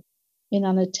official in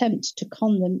an attempt to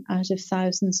con them out of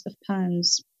thousands of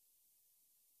pounds.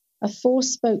 A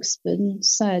Force spokesman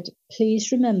said,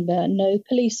 "Please remember, no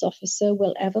police officer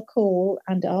will ever call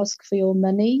and ask for your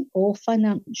money or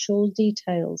financial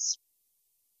details.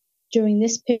 During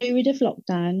this period of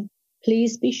lockdown,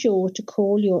 please be sure to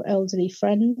call your elderly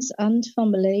friends and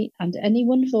family and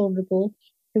anyone vulnerable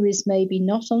who is maybe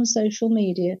not on social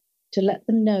media to let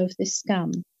them know of this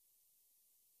scam.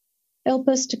 Help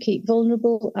us to keep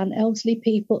vulnerable and elderly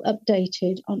people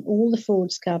updated on all the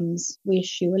fraud scams we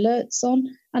issue alerts on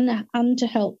and to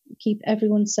help keep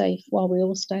everyone safe while we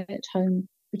all stay at home,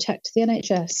 protect the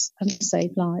NHS and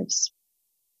save lives."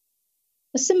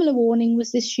 A similar warning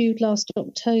was issued last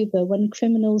October when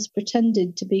criminals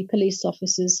pretended to be police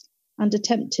officers and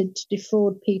attempted to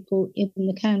defraud people in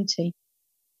the county.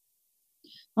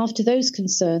 After those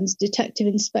concerns, Detective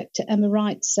Inspector Emma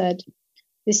Wright said,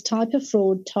 "This type of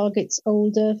fraud targets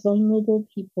older, vulnerable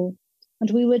people,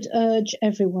 and we would urge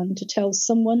everyone to tell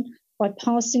someone by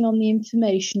passing on the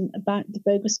information about the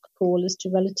bogus callers to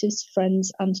relatives,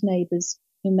 friends and neighbours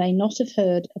who may not have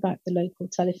heard about the local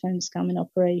telephone scamming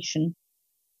operation.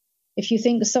 If you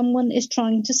think someone is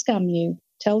trying to scam you,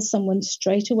 tell someone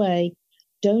straight away.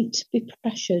 Don't be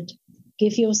pressured.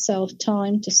 Give yourself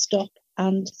time to stop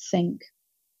and think.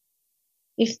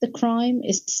 If the crime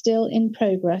is still in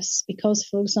progress because,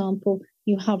 for example,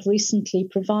 you have recently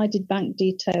provided bank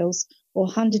details or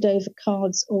handed over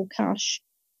cards or cash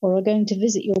or are going to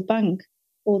visit your bank,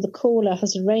 or the caller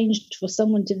has arranged for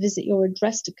someone to visit your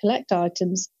address to collect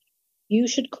items, you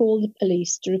should call the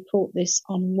police to report this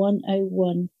on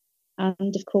 101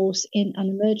 and, of course, in an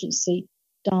emergency,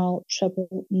 dial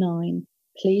 999.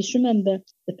 Please remember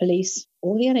the police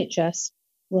or the NHS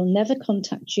will never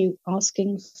contact you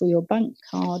asking for your bank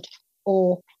card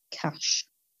or cash.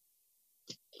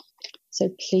 So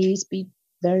please be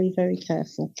very, very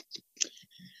careful.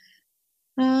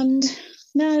 And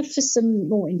now for some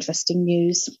more interesting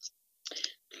news.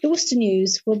 The Worcester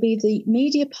News will be the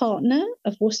media partner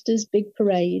of Worcester's Big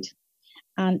Parade,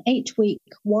 an 8-week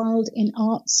Wild in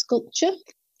Art sculpture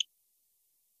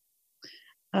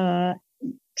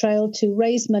trail to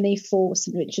raise money for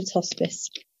St Richard's Hospice.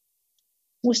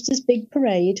 Worcester's Big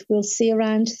Parade will see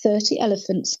around 30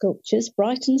 elephant sculptures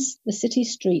brighten the city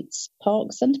streets,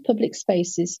 parks and public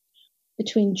spaces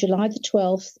between July the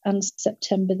 12th and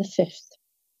September the 5th.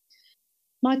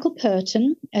 Michael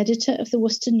Purton, editor of the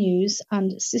Worcester News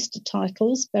and sister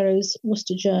titles Barrow's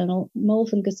Worcester Journal,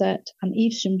 Malvern Gazette and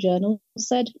Evesham Journal,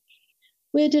 said,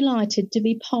 "We're delighted to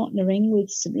be partnering with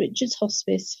St Richard's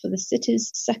Hospice for the city's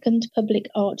second public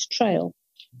art trail,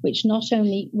 which not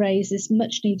only raises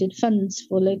much-needed funds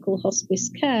for local hospice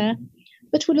care,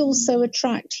 but will also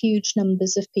attract huge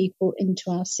numbers of people into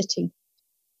our city."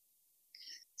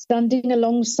 Standing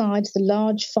alongside the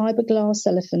large fiberglass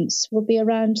elephants will be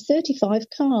around 35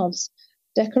 calves,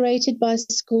 decorated by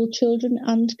school children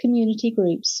and community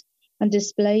groups, and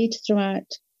displayed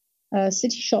throughout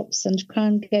city shops and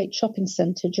Crown Gate Shopping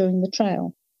Centre during the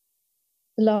trail.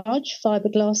 The large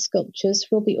fiberglass sculptures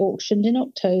will be auctioned in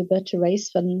October to raise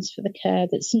funds for the care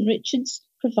that St Richard's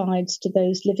provides to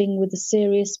those living with a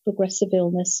serious progressive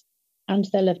illness and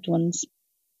their loved ones.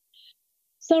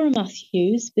 Sarah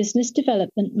Matthews, Business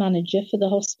Development Manager for the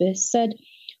hospice, said,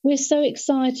 "We're so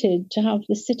excited to have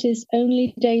the city's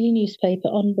only daily newspaper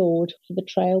on board for the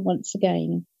trail once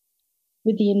again.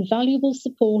 With the invaluable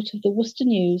support of the Worcester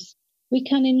News, we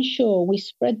can ensure we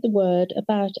spread the word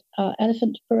about our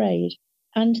elephant parade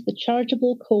and the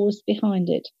charitable cause behind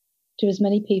it to as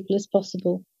many people as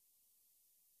possible.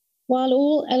 While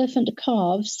all elephant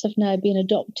calves have now been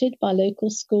adopted by local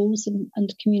schools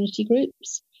and community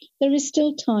groups, there is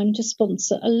still time to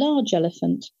sponsor a large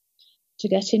elephant. To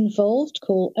get involved,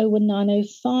 call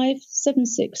 01905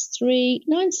 763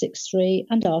 963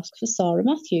 and ask for Sarah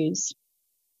Matthews.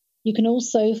 You can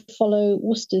also follow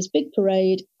Worcester's Big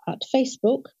Parade at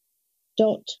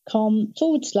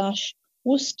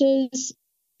facebook.com/Worcester's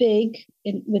Big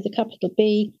with a capital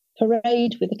B,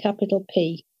 Parade with a capital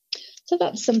P. So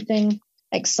that's something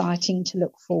exciting to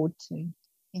look forward to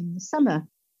in the summer,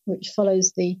 which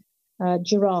follows the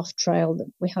giraffe trail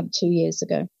that we had 2 years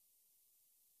ago.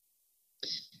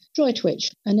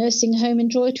 Droitwich, a nursing home in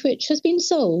Droitwich, has been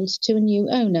sold to a new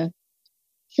owner.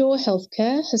 Shore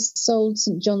Healthcare has sold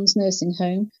St John's Nursing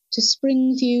Home to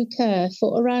Springview Care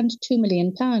for around £2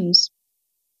 million.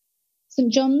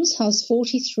 St John's has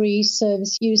 43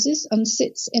 service users and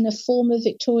sits in a former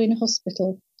Victorian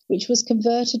hospital, which was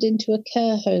converted into a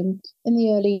care home in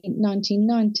the early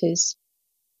 1990s.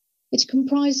 It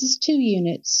comprises 2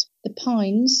 units, the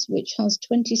Pines, which has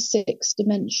 26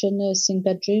 dementia nursing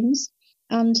bedrooms,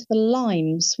 and the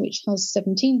Limes, which has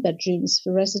 17 bedrooms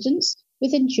for residents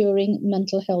with enduring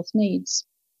mental health needs.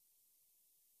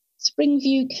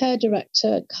 Springview Care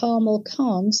Director Carmel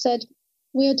Khan said,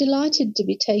 "We are delighted to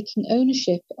be taking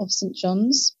ownership of St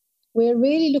John's. We are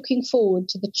really looking forward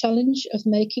to the challenge of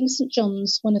making St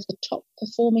John's one of the top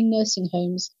performing nursing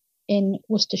homes in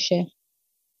Worcestershire."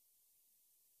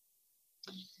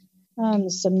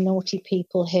 And some naughty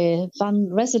people here.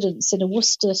 Residents in a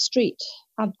Worcester street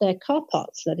had their car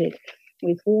park flooded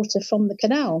with water from the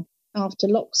canal after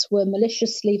locks were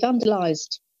maliciously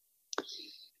vandalised.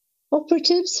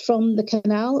 Operatives from the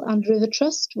Canal and River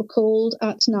Trust were called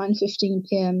at 9:15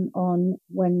 p.m. on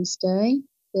Wednesday,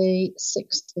 the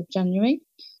 6th of January,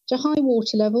 to high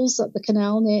water levels at the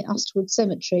canal near Astwood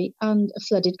Cemetery and a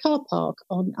flooded car park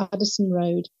on Addison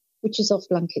Road, which is off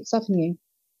Blankets Avenue.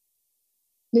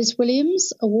 Liz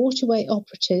Williams, a waterway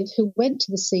operative who went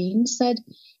to the scene, said,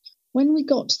 "When we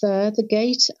got there, the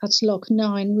gate at Lock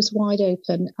 9 was wide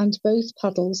open and both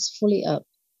paddles fully up.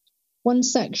 One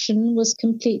section was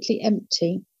completely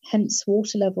empty, hence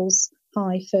water levels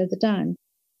high further down.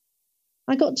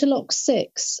 I got to Lock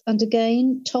 6 and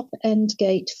again top end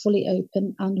gate fully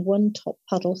open and one top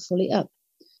paddle fully up.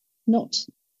 Not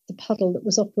the paddle that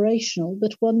was operational,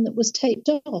 but one that was taped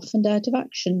off and out of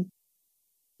action.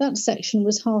 That section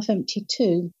was half empty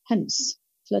too, hence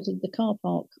flooded the car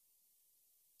park."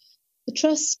 The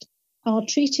Trust are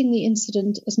treating the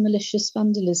incident as malicious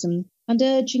vandalism and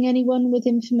urging anyone with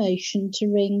information to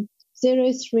ring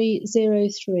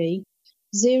 0303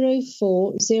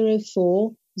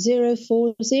 0404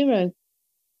 040.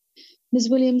 Ms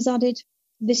Williams added,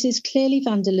 "This is clearly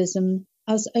vandalism,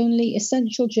 as only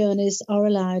essential journeys are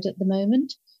allowed at the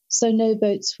moment, so no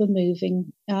boats were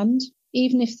moving, and,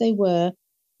 even if they were,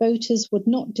 boaters would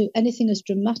not do anything as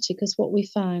dramatic as what we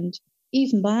found,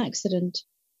 even by accident.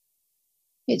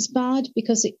 It's bad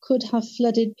because it could have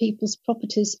flooded people's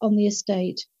properties on the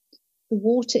estate. The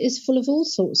water is full of all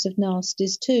sorts of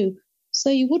nasties too, so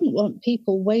you wouldn't want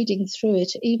people wading through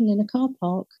it even in a car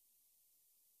park.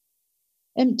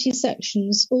 Empty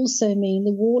sections also mean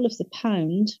the wall of the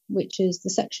pound, which is the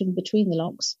section between the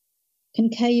locks, can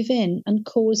cave in and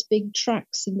cause big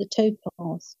tracks in the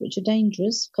towpath, which are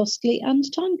dangerous, costly and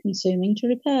time-consuming to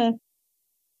repair.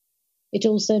 It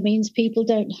also means people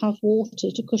don't have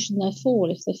water to cushion their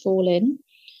fall if they fall in,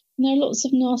 and there are lots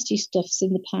of nasty stuffs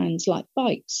in the pounds like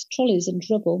bikes, trolleys and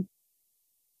rubble.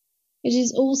 It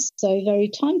is also very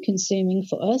time-consuming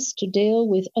for us to deal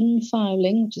with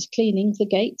unfouling, which is cleaning the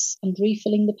gates and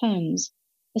refilling the pounds,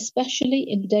 especially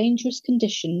in dangerous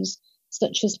conditions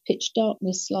such as pitch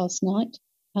darkness last night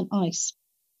and ice.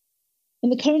 In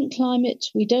the current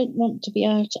climate, we don't want to be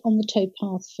out on the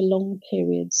towpath for long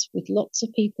periods with lots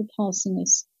of people passing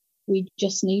us. We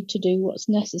just need to do what's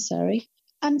necessary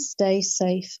and stay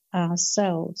safe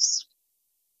ourselves."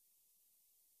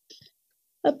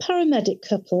 A paramedic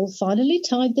couple finally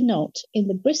tied the knot in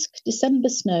the brisk December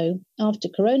snow after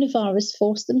coronavirus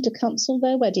forced them to cancel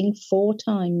their wedding 4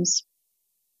 times.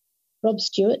 Rob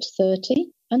Stewart,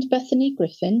 30, and Bethany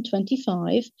Griffin,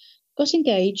 25, got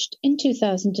engaged in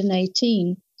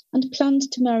 2018 and planned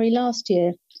to marry last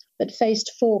year, but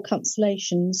faced 4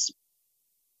 cancellations.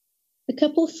 The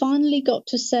couple finally got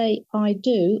to say "I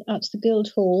do" at the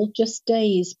Guildhall just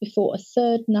days before a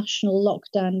 3rd national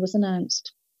lockdown was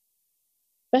announced.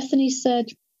 Bethany said,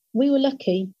 "We were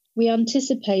lucky. We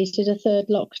anticipated a 3rd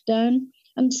lockdown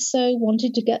and so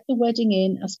wanted to get the wedding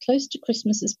in as close to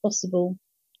Christmas as possible.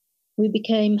 We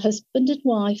became husband and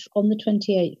wife on the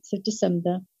 28th of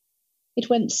December. It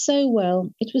went so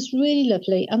well. It was really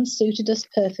lovely and suited us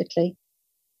perfectly.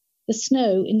 The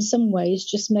snow, in some ways,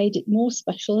 just made it more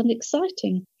special and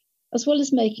exciting, as well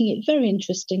as making it very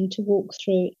interesting to walk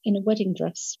through in a wedding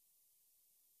dress.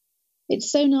 It's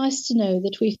so nice to know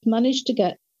that we've managed to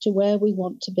get to where we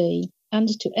want to be, and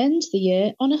to end the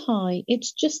year on a high.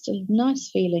 It's just a nice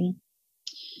feeling.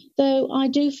 Though I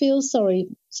do feel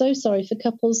so sorry for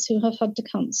couples who have had to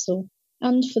cancel,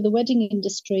 and for the wedding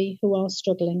industry who are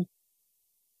struggling."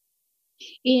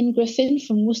 Ian Griffin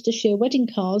from Worcestershire Wedding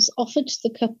Cars offered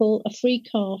the couple a free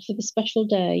car for the special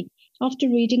day after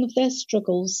reading of their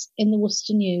struggles in the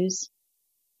Worcester News.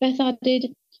 Beth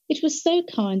added, "It was so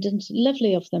kind and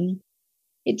lovely of them.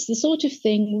 It's the sort of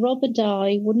thing Rob and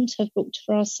I wouldn't have booked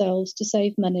for ourselves to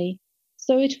save money,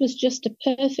 so it was just a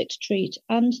perfect treat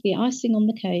and the icing on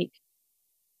the cake.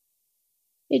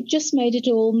 It just made it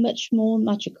all much more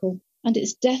magical, and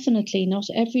it's definitely not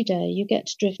every day you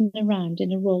get driven around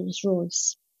in a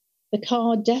Rolls-Royce. The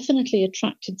car definitely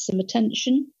attracted some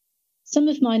attention. Some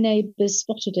of my neighbours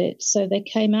spotted it, so they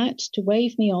came out to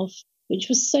wave me off, which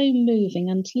was so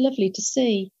moving and lovely to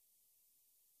see.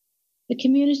 The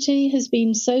community has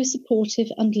been so supportive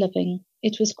and loving.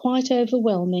 It was quite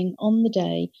overwhelming on the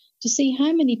day to see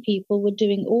how many people were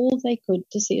doing all they could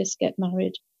to see us get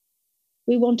married.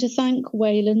 We want to thank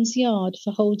Wayland's Yard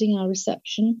for holding our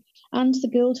reception and the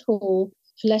Guildhall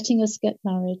for letting us get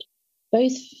married.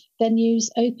 Both venues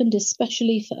opened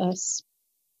especially for us.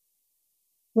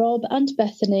 Rob and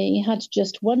Bethany had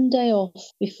just one day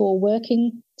off before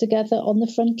working together on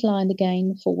the front line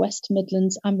again for West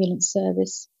Midlands Ambulance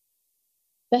Service.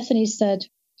 Bethany said,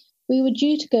 "We were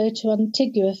due to go to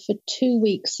Antigua for 2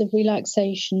 weeks of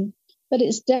relaxation, but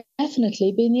it's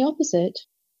definitely been the opposite.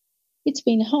 It's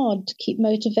been hard to keep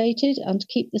motivated and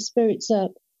keep the spirits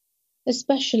up,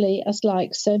 especially as,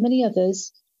 like so many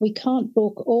others, we can't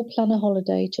book or plan a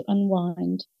holiday to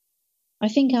unwind. I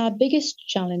think our biggest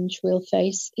challenge we'll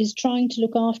face is trying to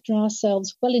look after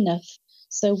ourselves well enough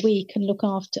so we can look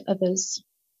after others."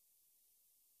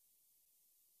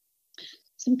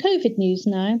 Some COVID news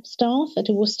now. Staff at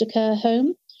a Worcester care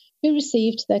home who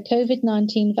received their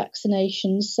COVID-19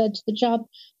 vaccinations said the jab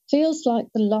feels like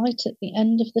the light at the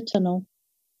end of the tunnel.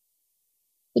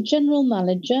 The general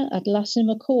manager at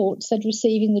Latimer Court said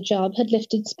receiving the jab had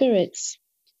lifted spirits.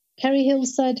 Kerry Hill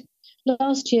said,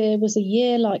 "Last year was a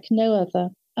year like no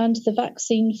other, and the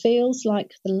vaccine feels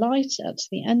like the light at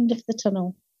the end of the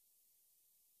tunnel.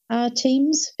 Our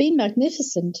team's been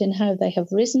magnificent in how they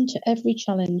have risen to every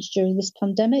challenge during this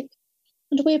pandemic,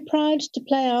 and we're proud to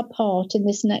play our part in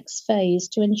this next phase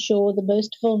to ensure the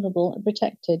most vulnerable are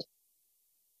protected.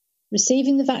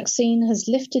 Receiving the vaccine has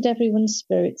lifted everyone's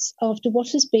spirits after what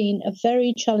has been a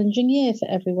very challenging year for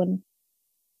everyone."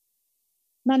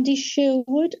 Mandy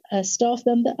Sherwood, a staff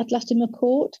member at Latimer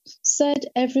Court, said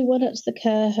everyone at the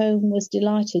care home was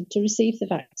delighted to receive the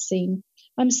vaccine.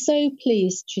 "I'm so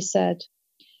pleased," she said.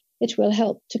 "It will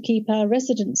help to keep our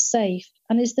residents safe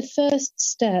and is the first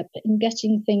step in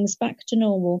getting things back to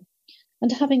normal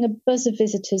and having a buzz of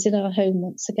visitors in our home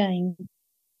once again."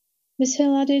 Ms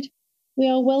Hill added, "We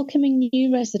are welcoming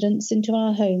new residents into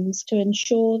our homes to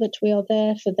ensure that we are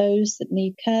there for those that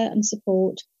need care and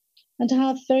support, and to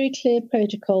have very clear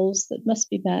protocols that must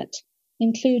be met,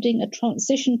 including a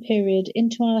transition period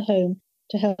into our home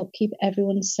to help keep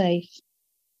everyone safe."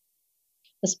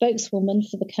 A spokeswoman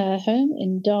for the care home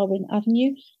in Darwin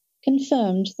Avenue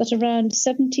confirmed that around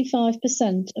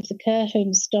 75% of the care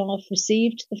home staff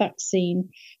received the vaccine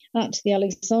at the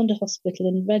Alexander Hospital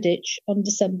in Redditch on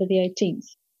December the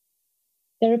 18th.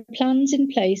 There are plans in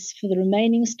place for the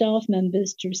remaining staff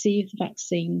members to receive the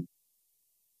vaccine.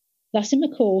 Latimer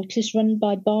Court is run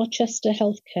by Barchester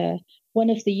Healthcare, one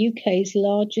of the UK's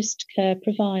largest care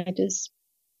providers.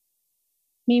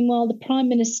 Meanwhile, the Prime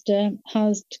Minister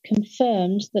has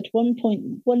confirmed that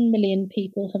 1.1 million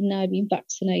people have now been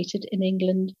vaccinated in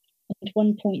England and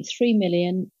 1.3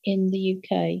 million in the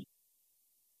UK.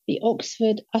 The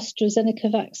Oxford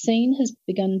AstraZeneca vaccine has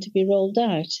begun to be rolled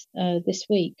out this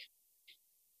week.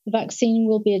 The vaccine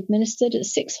will be administered at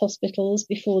 6 hospitals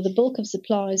before the bulk of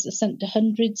supplies are sent to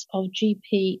hundreds of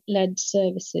GP-led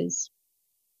services.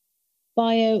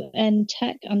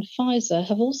 BioNTech and Pfizer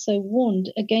have also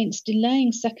warned against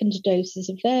delaying second doses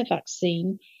of their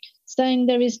vaccine, saying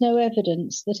there is no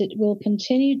evidence that it will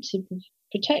continue to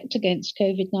protect against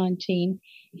COVID-19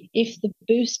 if the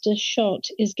booster shot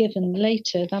is given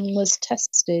later than was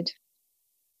tested.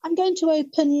 I'm going to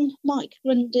open Mike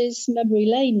Grundy's Memory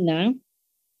Lane now,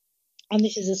 and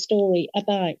this is a story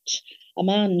about a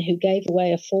man who gave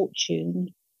away a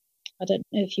fortune. I don't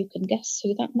know if you can guess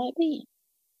who that might be.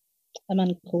 A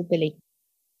man called Billy.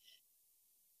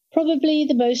 Probably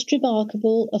the most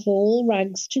remarkable of all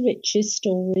rags to riches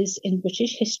stories in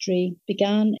British history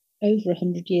began over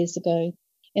 100 years ago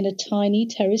in a tiny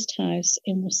terraced house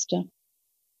in Worcester.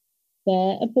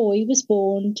 There a boy was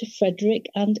born to Frederick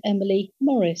and Emily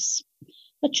Morris,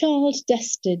 a child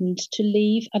destined to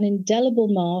leave an indelible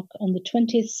mark on the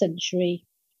 20th century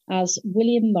as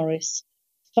William Morris,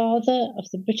 father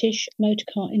of the British motor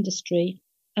car industry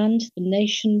and the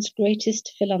nation's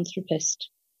greatest philanthropist.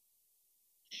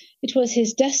 It was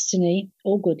his destiny,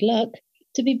 or good luck,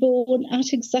 to be born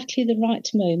at exactly the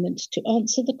right moment to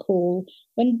answer the call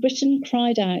when Britain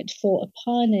cried out for a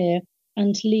pioneer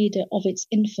and leader of its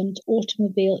infant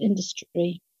automobile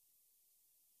industry.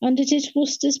 And it is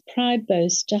Worcester's proud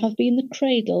boast to have been the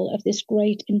cradle of this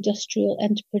great industrial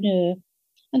entrepreneur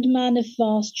and man of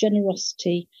vast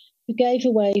generosity who gave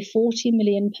away £40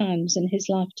 million in his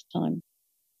lifetime.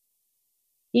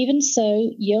 Even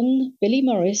so, young Billy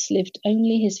Morris lived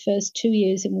only his first 2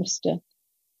 years in Worcester.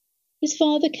 His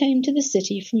father came to the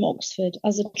city from Oxford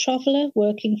as a traveller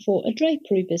working for a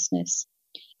drapery business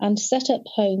and set up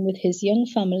home with his young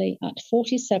family at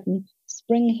 47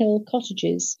 Spring Hill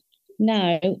Cottages,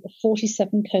 now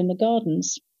 47 Comer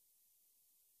Gardens.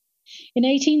 In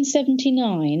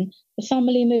 1879, the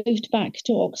family moved back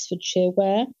to Oxfordshire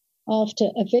where, after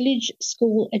a village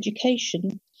school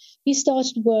education, he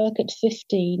started work at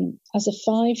 15 as a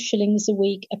 5 shillings a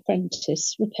week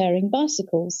apprentice repairing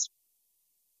bicycles.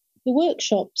 The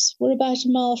workshops were about a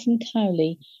mile from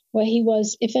Cowley, where he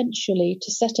was eventually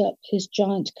to set up his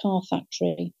giant car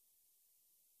factory.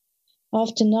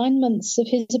 After 9 months of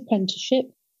his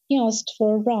apprenticeship, he asked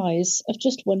for a rise of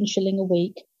just 1 shilling a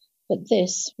week, but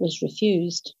this was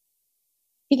refused.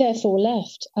 He therefore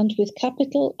left, and with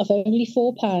capital of only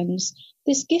 £4,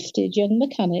 this gifted young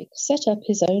mechanic set up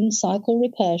his own cycle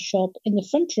repair shop in the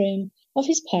front room of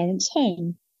his parents'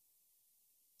 home.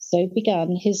 So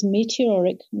began his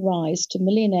meteoric rise to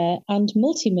millionaire and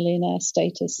multimillionaire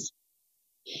status.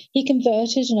 He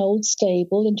converted an old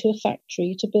stable into a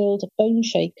factory to build bone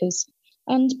shakers,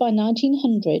 and by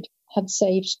 1900 had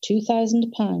saved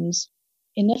 £2,000,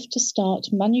 enough to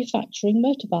start manufacturing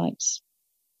motorbikes.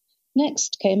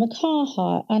 Next came a car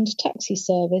hire and taxi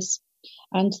service,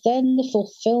 and then the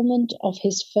fulfilment of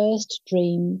his first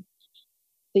dream,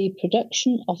 the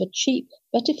production of a cheap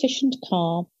but efficient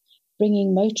car,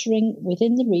 bringing motoring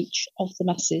within the reach of the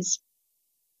masses.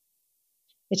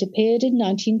 It appeared in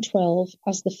 1912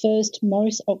 as the first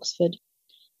Morris Oxford,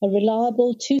 a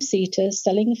reliable 2-seater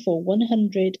selling for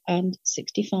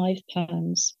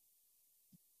 £165.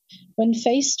 When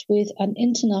faced with an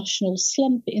international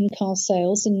slump in car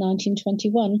sales in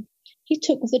 1921, he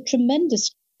took the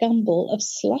tremendous gamble of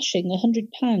slashing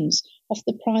 £100 off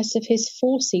the price of his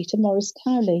 4-seater Morris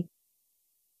Cowley.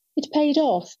 It paid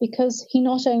off because he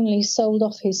not only sold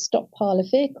off his stockpile of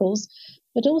vehicles,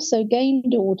 but also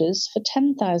gained orders for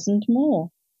 10,000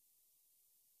 more.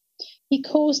 He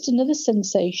caused another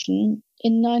sensation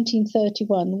in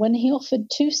 1931 when he offered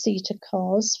 2-seater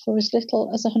cars for as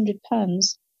little as £100,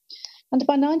 and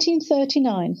by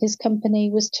 1939 his company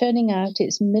was turning out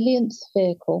its millionth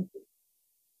vehicle.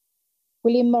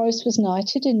 William Morris was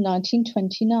knighted in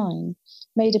 1929,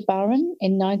 made a baron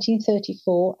in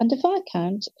 1934 and a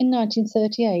viscount in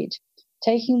 1938,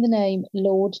 taking the name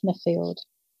Lord Nuffield.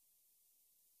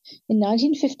 In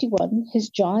 1951, his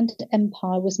giant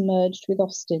empire was merged with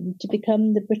Austin to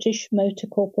become the British Motor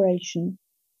Corporation,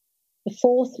 the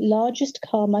 4th largest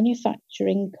car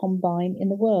manufacturing combine in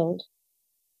the world.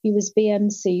 He was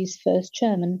BMC's first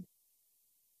chairman.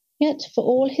 Yet, for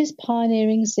all his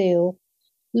pioneering zeal,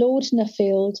 Lord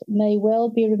Nuffield may well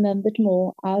be remembered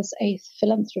more as a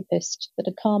philanthropist than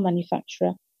a car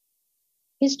manufacturer.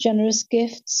 His generous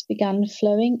gifts began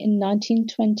flowing in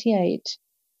 1928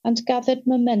 and gathered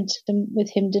momentum with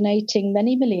him donating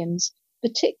many millions,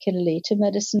 particularly to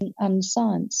medicine and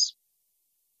science.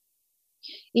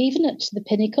 Even at the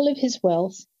pinnacle of his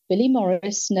wealth, Billy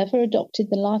Morris never adopted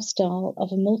the lifestyle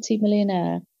of a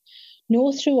multimillionaire,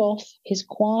 nor threw off his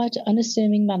quiet,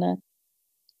 unassuming manner.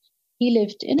 He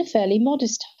lived in a fairly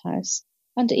modest house,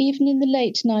 and even in the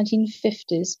late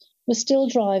 1950s was still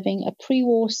driving a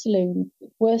pre-war saloon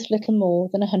worth little more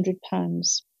than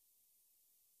 £100.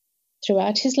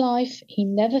 Throughout his life, he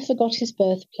never forgot his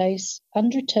birthplace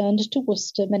and returned to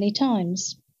Worcester many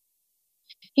times.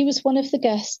 He was one of the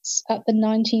guests at the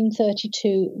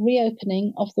 1932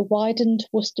 reopening of the widened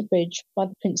Worcester Bridge by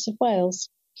the Prince of Wales.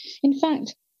 In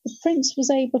fact, the Prince was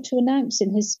able to announce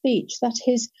in his speech that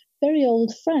his very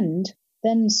old friend,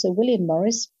 then Sir William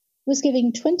Morris, was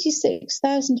giving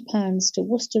 £26,000 to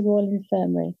Worcester Royal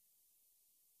Infirmary.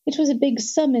 It was a big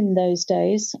sum in those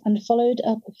days, and followed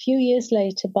up a few years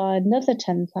later by another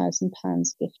 £10,000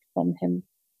 gift from him.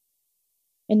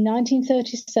 In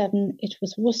 1937, it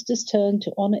was Worcester's turn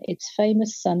to honour its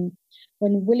famous son,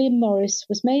 when William Morris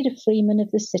was made a freeman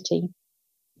of the city.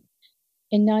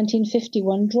 In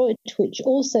 1951, Droitwich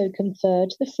also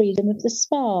conferred the freedom of the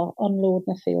Spa on Lord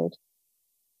Nuffield.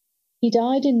 He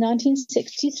died in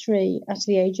 1963 at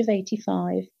the age of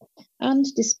 85, and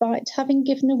despite having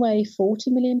given away £40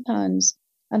 million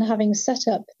and having set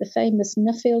up the famous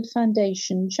Nuffield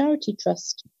Foundation Charity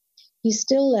Trust, he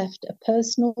still left a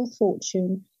personal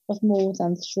fortune of more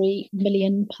than £3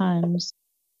 million.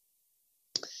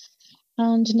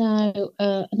 And now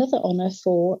another honour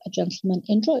for a gentleman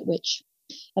in Droitwich.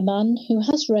 A man who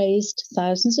has raised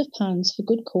thousands of pounds for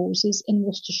good causes in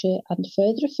Worcestershire and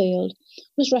further afield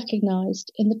was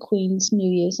recognised in the Queen's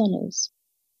New Year's Honours.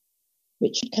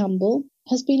 Richard Campbell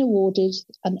has been awarded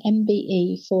an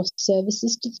MBE for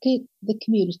services to the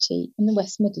community in the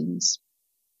West Midlands.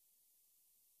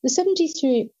 The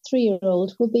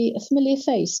 73-year-old will be a familiar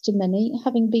face to many,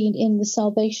 having been in the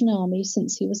Salvation Army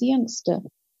since he was a youngster,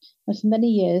 and for many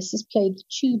years has played the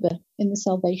tuba in the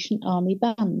Salvation Army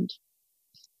band.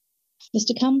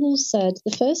 Mr. Campbell said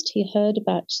the first he heard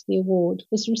about the award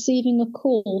was receiving a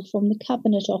call from the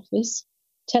Cabinet Office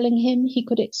telling him he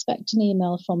could expect an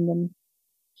email from them.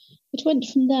 It went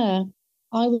from there.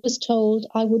 I was told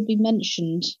I would be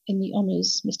mentioned in the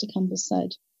honours, Mr. Campbell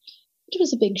said. It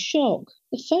was a big shock.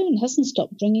 The phone hasn't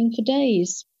stopped ringing for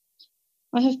days.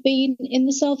 I have been in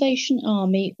the Salvation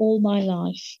Army all my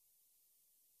life.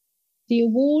 The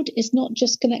award is not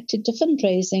just connected to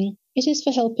fundraising, it is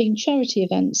for helping charity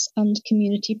events and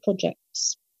community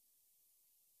projects.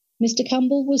 Mr.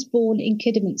 Campbell was born in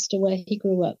Kidderminster, where he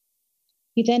grew up.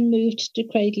 He then moved to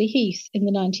Cradley Heath in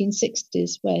the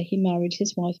 1960s, where he married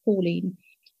his wife Pauline,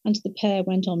 and the pair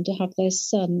went on to have their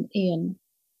son Ian.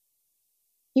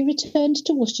 He returned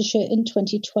to Worcestershire in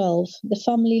 2012, the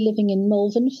family living in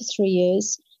Malvern for 3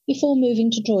 years, before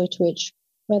moving to Droitwich,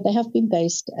 where they have been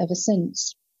based ever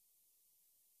since.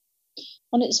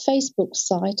 On its Facebook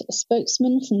site, a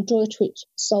spokesman from Droitwich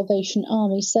Salvation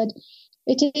Army said,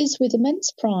 "It is with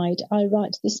immense pride I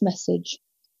write this message.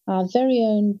 Our very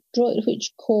own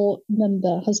Droitwich Corps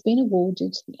member has been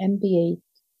awarded the MBE.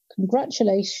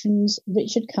 Congratulations,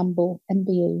 Richard Campbell,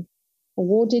 MBE,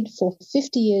 awarded for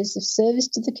 50 years of service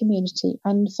to the community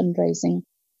and fundraising.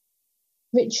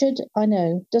 Richard, I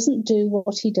know, doesn't do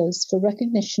what he does for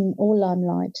recognition or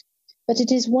limelight, but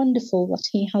it is wonderful that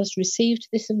he has received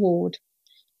this award.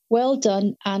 Well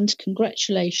done and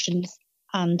congratulations,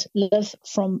 and love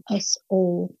from us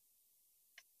all."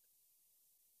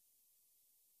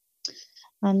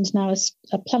 And now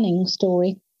a planning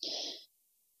story.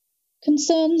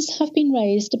 Concerns have been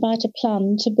raised about a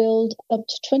plan to build up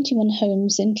to 21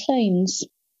 homes in Claines.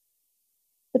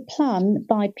 The plan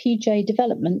by PJ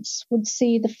Developments would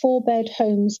see the 4-bed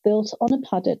homes built on a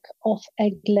paddock off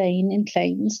Egg Lane in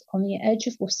Claines on the edge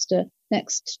of Worcester,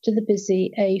 next to the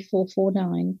busy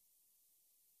A449.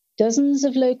 Dozens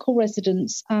of local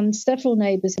residents and several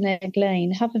neighbours in Egg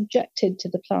Lane have objected to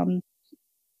the plan,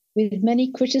 with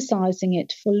many criticising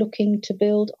it for looking to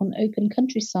build on open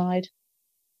countryside.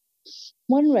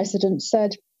 One resident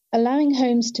said, "Allowing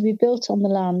homes to be built on the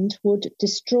land would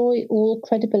destroy all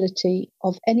credibility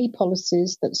of any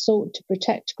policies that sought to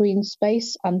protect green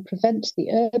space and prevent the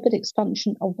urban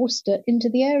expansion of Worcester into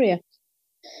the area.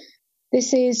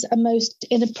 This is a most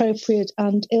inappropriate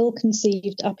and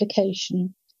ill-conceived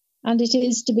application, and it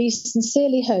is to be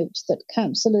sincerely hoped that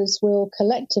councillors will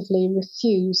collectively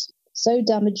refuse so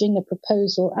damaging a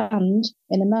proposal and,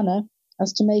 in a manner,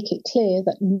 as to make it clear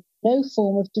that no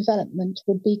form of development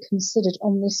would be considered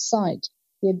on this site,"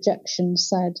 the objection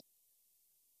said.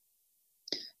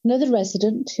 Another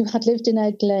resident, who had lived in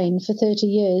Egg Lane for 30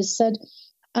 years, said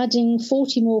adding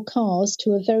 40 more cars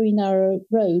to a very narrow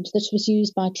road that was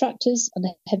used by tractors and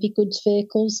heavy goods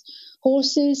vehicles,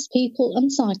 horses, people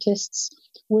and cyclists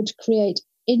would create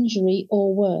injury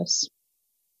or worse.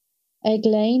 Egg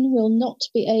Lane will not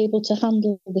be able to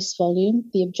handle this volume,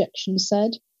 the objection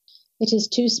said. It is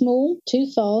too small, too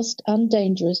fast and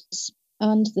dangerous,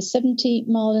 and the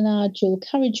 70-mile-an-hour dual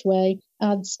carriageway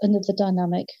adds another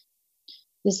dynamic.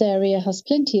 This area has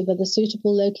plenty of other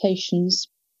suitable locations.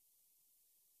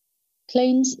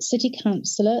 Claines City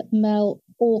Councillor Mel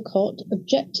Orcott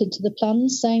objected to the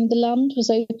plans, saying the land was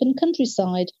open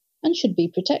countryside and should be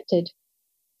protected.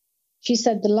 She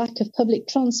said the lack of public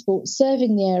transport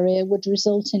serving the area would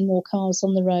result in more cars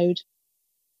on the road.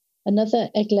 Another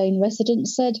Egg Lane resident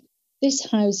said, "This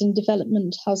housing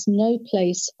development has no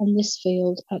place on this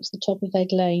field at the top of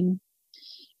Egg Lane.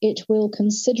 It will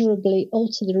considerably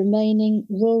alter the remaining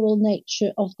rural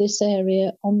nature of this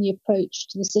area on the approach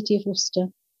to the city of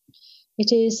Worcester.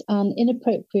 It is an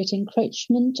inappropriate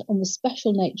encroachment on the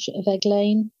special nature of Egg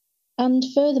Lane, and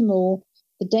furthermore,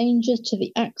 the danger to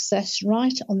the access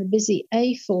right on the busy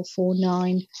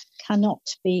A449 cannot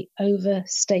be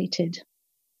overstated."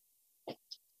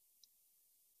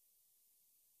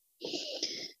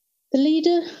 The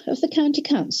leader of the County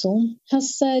Council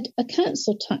has said a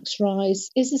council tax rise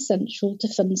is essential to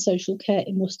fund social care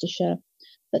in Worcestershire,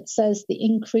 but says the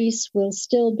increase will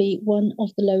still be one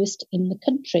of the lowest in the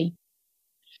country.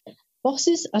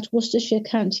 Bosses at Worcestershire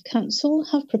County Council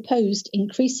have proposed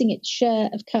increasing its share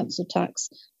of council tax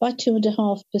by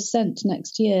 2.5%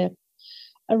 next year,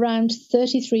 around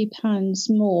 £33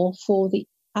 more for the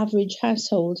average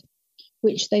household,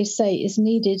 which they say is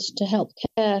needed to help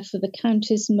care for the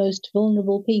county's most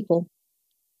vulnerable people.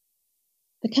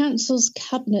 The council's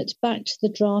cabinet backed the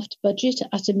draft budget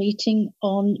at a meeting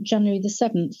on January the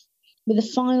 7th, with a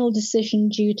final decision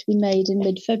due to be made in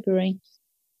mid-February.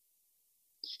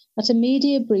 At a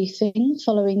media briefing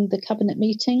following the cabinet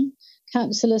meeting,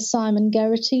 Councillor Simon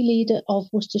Geraghty, leader of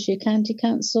Worcestershire County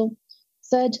Council,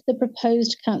 said the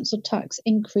proposed council tax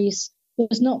increase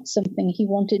was not something he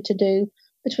wanted to do,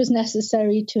 but was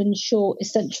necessary to ensure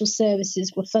essential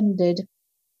services were funded.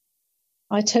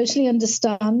 "I totally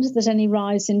understand that any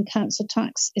rise in council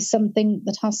tax is something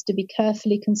that has to be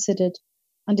carefully considered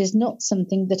and is not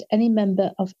something that any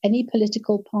member of any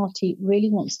political party really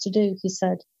wants to do," he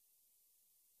said.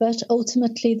 "But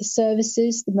ultimately the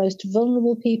services, the most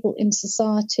vulnerable people in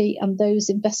society, and those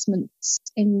investments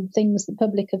in things the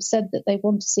public have said that they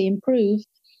want to see improve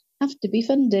have to be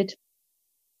funded."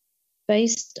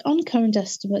 Based on current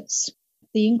estimates,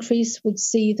 the increase would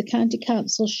see the County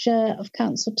Council's share of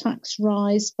council tax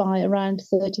rise by around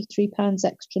 £33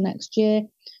 extra next year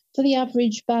for the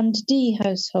average Band D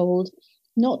household,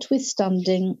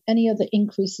 notwithstanding any other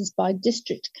increases by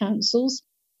district councils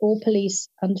or police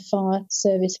and fire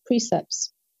service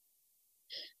precepts.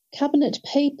 Cabinet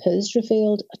papers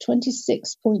revealed a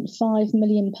 £26.5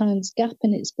 million gap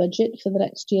in its budget for the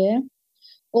next year,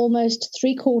 almost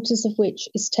 3/4 of which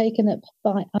is taken up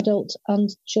by adult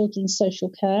and children's social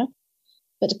care,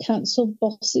 but council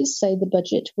bosses say the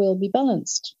budget will be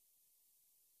balanced.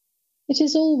 "It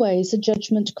is always a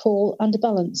judgment call and a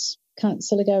balance,"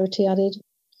 Councillor Geraghty added.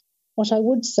 "What I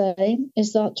would say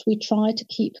is that we try to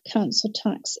keep council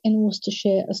tax in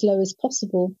Worcestershire as low as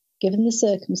possible, given the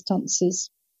circumstances,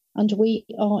 and we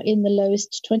are in the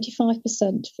lowest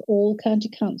 25% for all county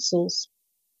councils.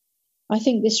 I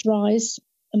think this rise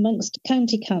amongst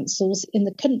county councils in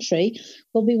the country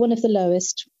will be one of the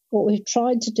lowest. What we've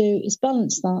tried to do is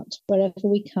balance that wherever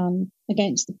we can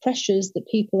against the pressures that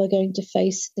people are going to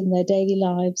face in their daily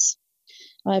lives.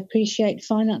 I appreciate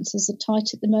finances are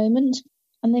tight at the moment,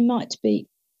 and they might be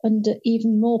under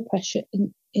even more pressure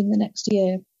in the next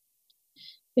year.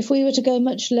 If we were to go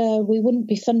much lower, we wouldn't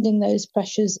be funding those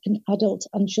pressures in adult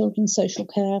and children's social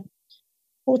care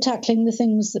or tackling the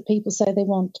things that people say they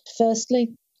want.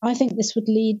 Firstly, I think this would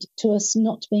lead to us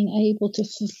not being able to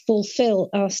fulfil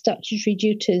our statutory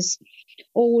duties,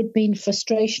 or would mean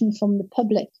frustration from the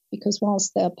public, because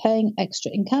whilst they are paying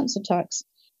extra in council tax,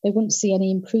 they wouldn't see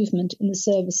any improvement in the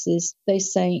services they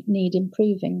say need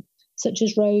improving, such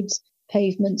as roads,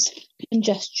 pavements,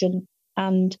 congestion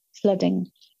and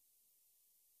flooding.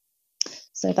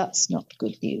 So that's not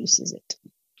good news, is it?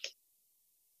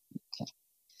 Okay.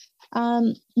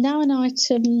 Now an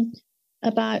item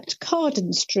about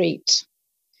Carden Street.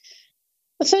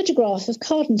 A photograph of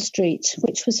Carden Street,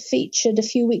 which was featured a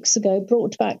few weeks ago,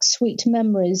 brought back sweet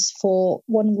memories for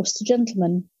one Worcester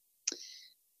gentleman.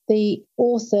 The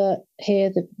author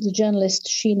here, the journalist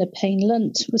Sheena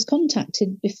Payne-Lunt, was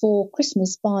contacted before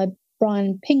Christmas by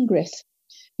Brian Pingriff,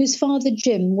 whose father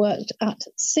Jim worked at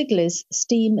Sigley's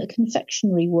Steam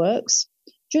Confectionery Works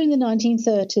during the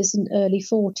 1930s and early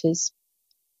 40s.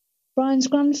 Brian's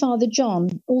grandfather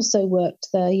John also worked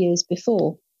there years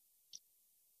before.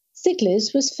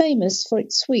 Sigley's was famous for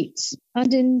its sweets,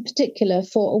 and in particular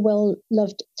for a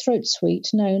well-loved throat sweet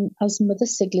known as Mother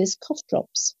Sigley's Cough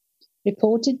Drops,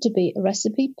 reported to be a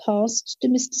recipe passed to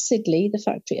Mr. Sigley, the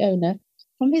factory owner,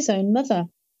 from his own mother.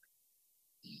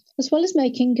 As well as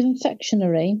making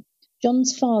confectionery,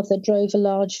 John's father drove a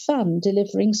large van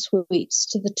delivering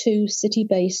sweets to the two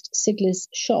city-based Sigley's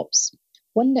shops,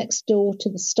 one next door to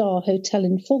the Star Hotel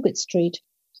in Falgate Street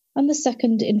and the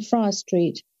second in Friar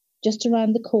Street, just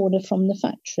around the corner from the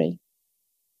factory.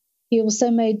 He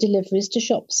also made deliveries to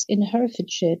shops in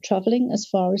Herefordshire, travelling as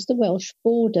far as the Welsh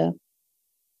border.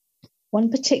 One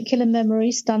particular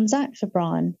memory stands out for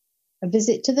Brian, a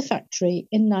visit to the factory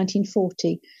in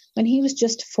 1940 when he was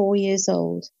just 4 years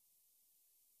old.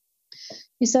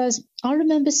 He says, "I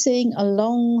remember seeing a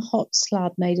long hot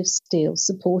slab made of steel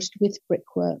supported with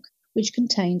brickwork, which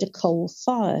contained a coal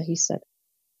fire," he said.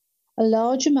 A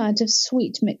large amount of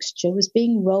sweet mixture was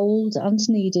being rolled and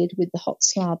kneaded with the hot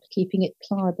slab, keeping it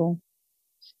pliable.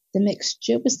 The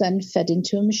mixture was then fed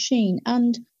into a machine,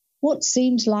 and, what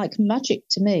seemed like magic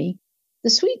to me, the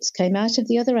sweets came out of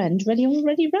the other end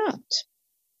already wrapped.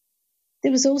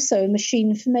 There was also a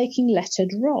machine for making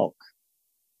lettered rock.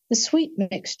 The sweet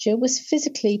mixture was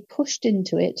physically pushed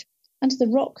into it, and the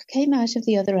rock came out of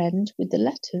the other end with the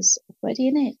letters already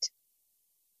in it.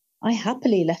 I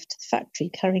happily left the factory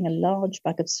carrying a large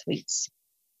bag of sweets.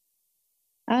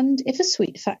 And if a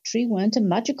sweet factory weren't a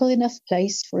magical enough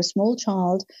place for a small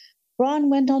child,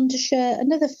 Brian went on to share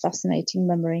another fascinating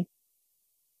memory.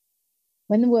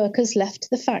 When the workers left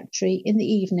the factory in the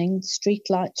evening, the street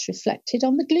lights reflected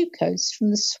on the glucose from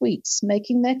the sweets,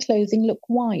 making their clothing look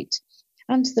white,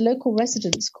 and the local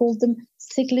residents called them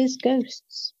Sigley's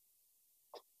ghosts.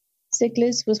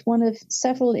 Sigley's was one of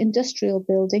several industrial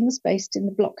buildings based in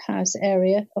the blockhouse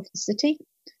area of the city,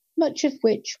 much of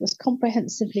which was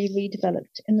comprehensively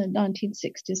redeveloped in the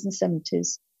 1960s and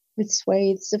 70s, with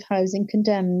swathes of housing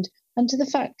condemned, and to the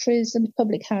factories and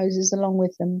public houses along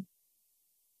with them.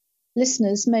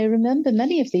 Listeners may remember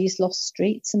many of these lost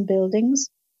streets and buildings,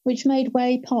 which made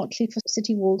way partly for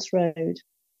City Walls Road.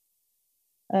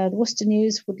 The Worcester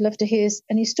News would love to hear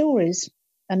any stories,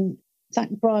 and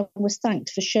Brian was thanked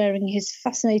for sharing his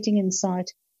fascinating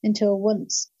insight into a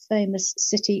once famous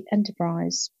city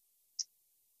enterprise.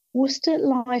 Worcester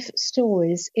Life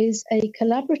Stories is a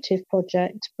collaborative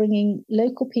project bringing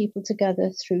local people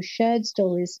together through shared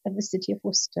stories of the city of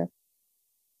Worcester.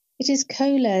 It is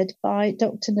co-led by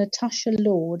Dr. Natasha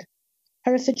Lord,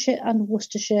 Herefordshire and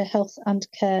Worcestershire Health and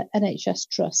Care NHS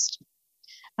Trust,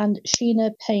 and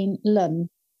Sheena Payne-Lunn,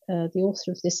 the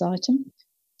author of this item,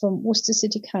 from Worcester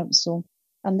City Council,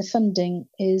 and the funding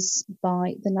is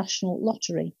by the National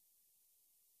Lottery.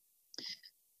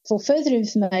 For further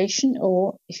information,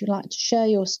 or if you'd like to share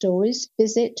your stories,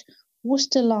 visit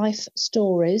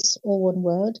worcesterlifestories, all one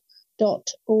word,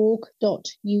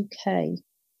 .org.uk.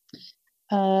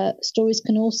 Stories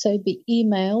can also be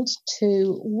emailed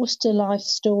to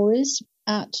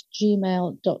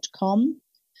worcesterlifestories@gmail.com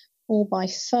or by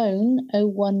phone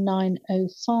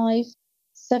 01905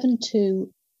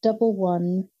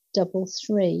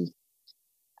 721133.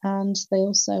 And they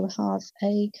also have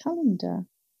a calendar.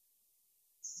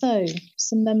 So,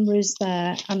 some memories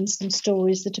there and some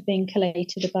stories that are being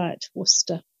collated about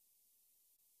Worcester.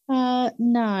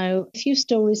 Now, a few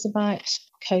stories about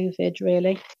COVID,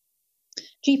 really.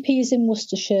 GPs in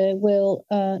Worcestershire will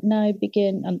now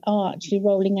begin and are actually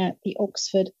rolling out the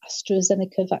Oxford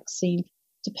AstraZeneca vaccine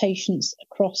to patients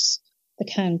across the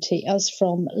county as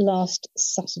from last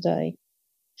Saturday.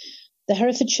 The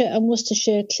Herefordshire and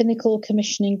Worcestershire Clinical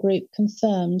Commissioning Group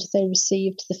confirmed they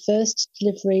received the first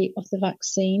delivery of the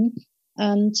vaccine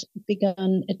and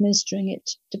begun administering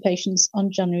it to patients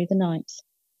on January the 9th.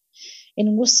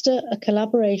 In Worcester, a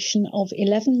collaboration of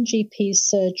 11 GPs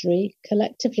surgery,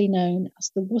 collectively known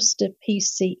as the Worcester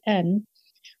PCN,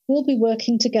 will be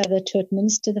working together to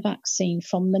administer the vaccine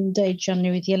from Monday,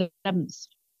 January the 11th.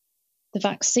 The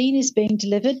vaccine is being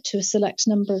delivered to a select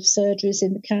number of surgeries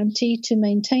in the county to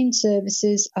maintain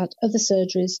services at other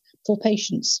surgeries for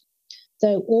patients,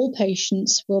 though all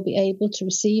patients will be able to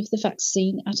receive the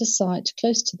vaccine at a site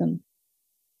close to them.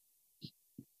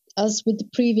 As with the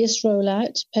previous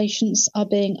rollout, patients are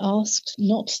being asked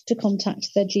not to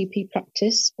contact their GP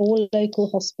practice or local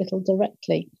hospital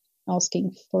directly,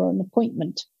 asking for an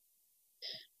appointment.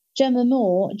 Gemma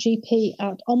Moore, GP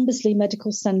at Ombersley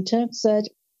Medical Centre, said,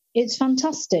 "It's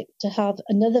fantastic to have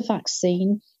another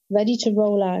vaccine ready to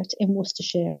roll out in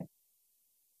Worcestershire.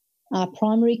 Our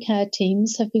primary care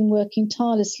teams have been working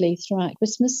tirelessly throughout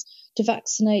Christmas to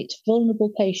vaccinate vulnerable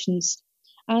patients,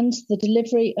 and the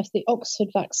delivery of the Oxford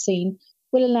vaccine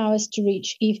will allow us to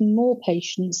reach even more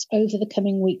patients over the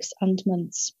coming weeks and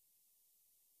months."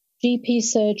 GP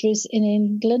surgeries in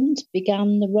England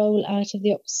began the roll out of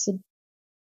the Oxford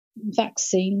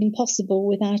vaccine impossible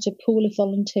without a pool of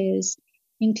volunteers,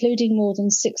 including more than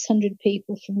 600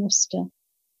 people from Worcester.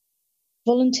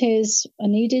 Volunteers are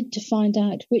needed to find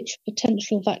out which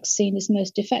potential vaccine is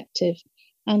most effective,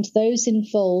 and those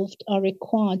involved are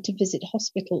required to visit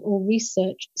hospital or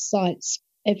research sites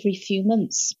every few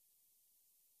months.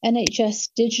 NHS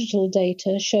digital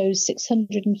data shows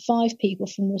 605 people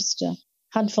from Worcester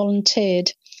had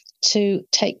volunteered to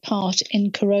take part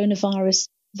in coronavirus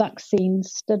vaccine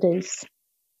studies.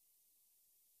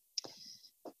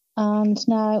 And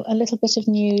now a little bit of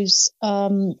news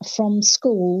from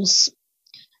schools,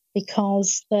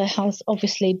 because there has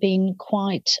obviously been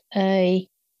quite a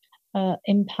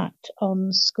impact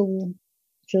on school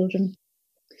children.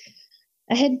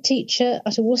 A head teacher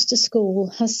at a Worcester school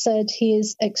has said he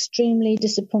is extremely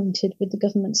disappointed with the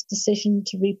government's decision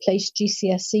to replace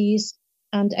GCSEs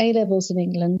and A-levels in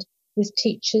England with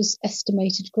teachers'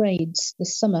 estimated grades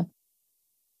this summer.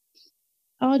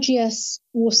 RGS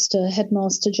Worcester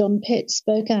headmaster John Pitt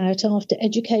spoke out after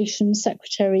Education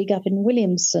Secretary Gavin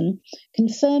Williamson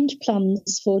confirmed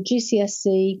plans for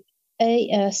GCSE,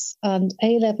 AS and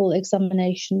A-level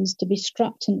examinations to be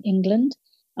scrapped in England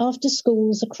after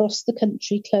schools across the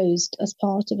country closed as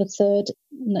part of a third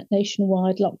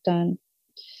nationwide lockdown.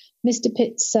 Mr.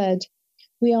 Pitt said,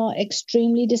 "We are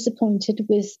extremely disappointed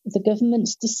with the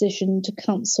government's decision to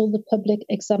cancel the public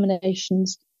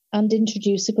examinations and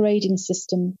introduce a grading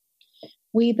system.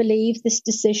 We believe this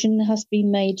decision has been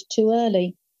made too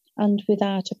early and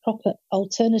without a proper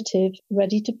alternative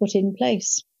ready to put in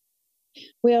place.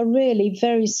 We are really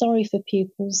very sorry for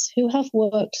pupils who have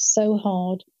worked so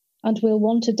hard and will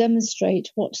want to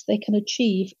demonstrate what they can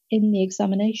achieve in the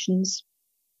examinations.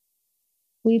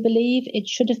 We believe it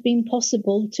should have been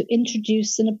possible to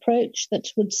introduce an approach that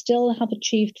would still have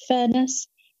achieved fairness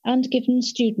and given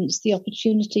students the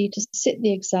opportunity to sit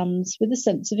the exams with a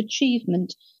sense of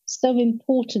achievement so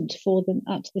important for them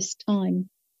at this time."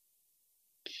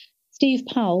 Steve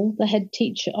Powell, the head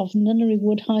teacher of Nunnery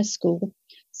Wood High School,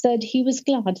 said he was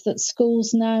glad that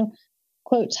schools now,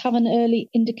 quote, have an early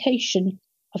indication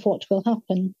of what will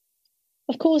happen.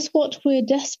 "Of course, what we're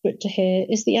desperate to hear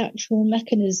is the actual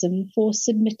mechanism for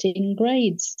submitting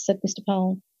grades," said Mr.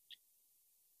 Powell.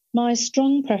 "My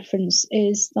strong preference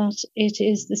is that it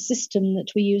is the system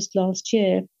that we used last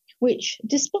year, which,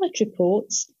 despite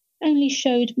reports, only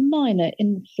showed minor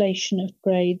inflation of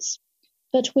grades.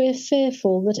 But we're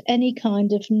fearful that any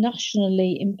kind of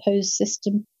nationally imposed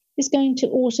system is going to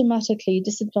automatically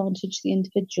disadvantage the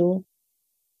individual.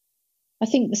 I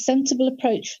think the sensible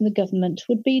approach from the government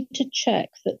would be to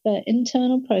check that their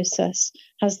internal process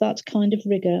has that kind of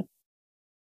rigour.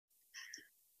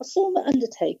 Former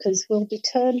undertakers will be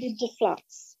turned into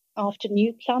flats after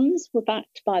new plans were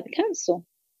backed by the council.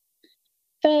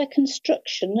 Fair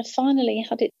Construction finally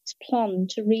had its plan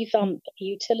to revamp a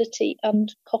utility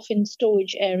and coffin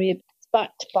storage area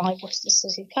backed by Worcester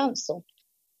City Council.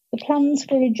 The plans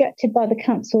were rejected by the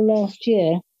council last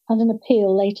year and an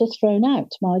appeal later thrown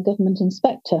out by a government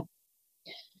inspector.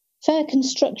 Fair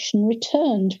Construction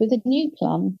returned with a new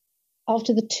plan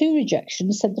after the two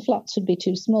rejections said the flats would be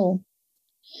too small.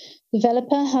 The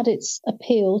developer had its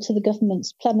appeal to the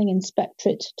government's planning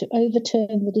inspectorate to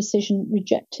overturn the decision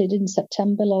rejected in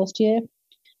September last year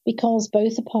because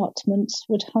both apartments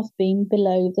would have been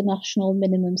below the national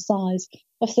minimum size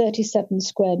of 37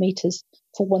 square metres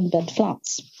for one-bed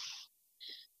flats.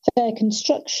 Fair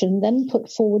Construction then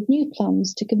put forward new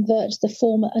plans to convert the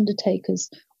former undertakers,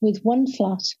 with one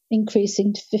flat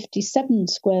increasing to 57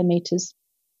 square metres.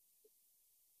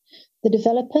 The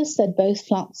developer said both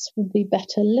flats would be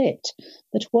better lit,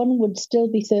 but one would still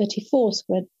be 34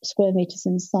 square metres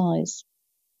in size.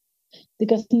 The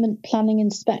government planning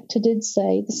inspector did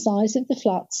say the size of the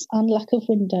flats and lack of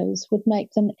windows would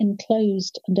make them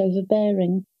enclosed and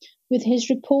overbearing, with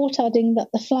his report adding that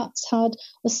the flats had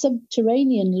a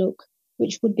subterranean look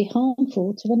which would be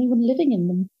harmful to anyone living in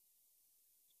them.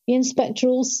 The inspector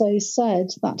also said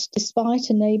that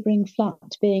despite a neighbouring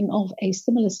flat being of a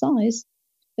similar size,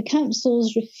 the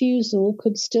council's refusal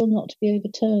could still not be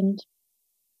overturned.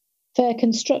 Fair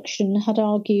Construction had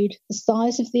argued the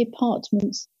size of the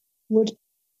apartments would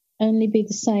only be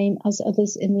the same as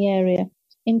others in the area,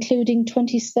 including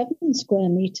 27 square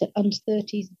metre and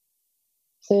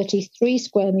 33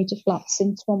 square metre flats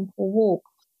in Swampole Walk,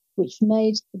 which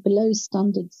made the below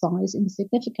standard size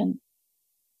insignificant.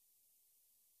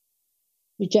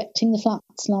 Rejecting the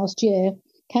flats last year,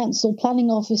 council planning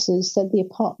officers said the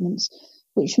apartments,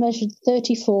 which measured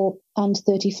 34 and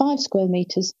 35 square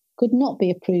metres, could not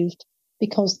be approved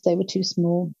because they were too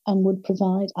small and would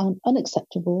provide an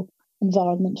unacceptable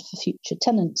environment for future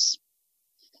tenants.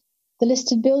 The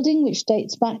listed building, which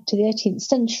dates back to the 18th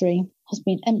century, has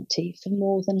been empty for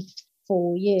more than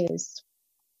 4 years.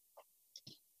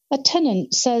 A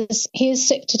tenant says he is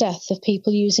sick to death of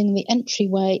people using the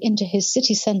entryway into his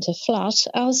city centre flat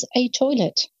as a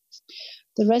toilet.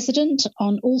 The resident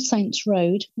on All Saints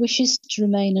Road wishes to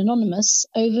remain anonymous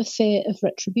over fear of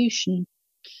retribution,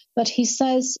 but he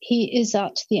says he is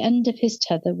at the end of his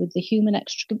tether with the human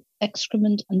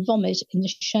excrement and vomit in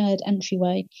the shared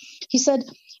entryway. He said,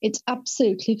 "It's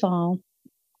absolutely vile.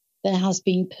 There has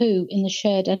been poo in the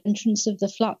shared entrance of the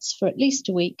flats for at least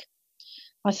a week.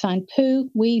 I found poo,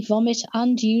 wee, vomit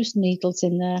and used needles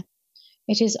in there.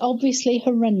 It is obviously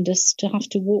horrendous to have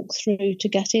to walk through to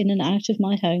get in and out of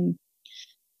my home.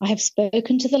 I have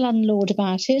spoken to the landlord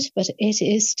about it, but it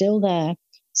is still there.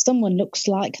 Someone looks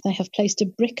like they have placed a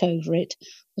brick over it,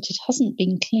 but it hasn't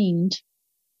been cleaned."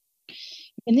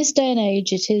 In this day and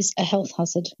age, it is a health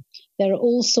hazard. There are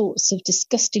all sorts of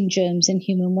disgusting germs in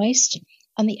human waste,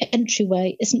 and the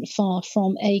entryway isn't far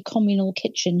from a communal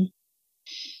kitchen.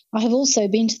 I have also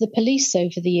been to the police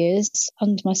over the years,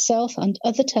 and myself and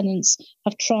other tenants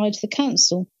have tried the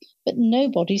council, but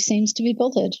nobody seems to be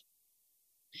bothered.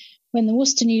 When the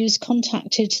Worcester News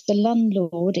contacted the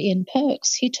landlord, Ian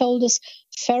Perks, he told us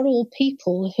feral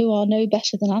people who are no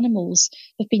better than animals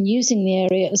have been using the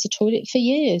area as a toilet for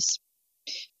years.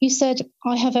 He said,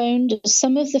 "I have owned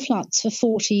some of the flats for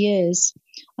 40 years,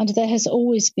 and there has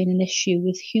always been an issue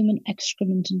with human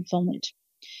excrement and vomit.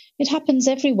 It happens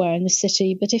everywhere in the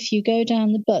city, but if you go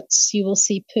down the butts, you will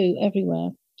see poo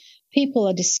everywhere. People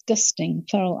are disgusting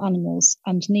feral animals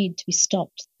and need to be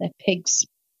stopped. They're pigs.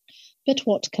 But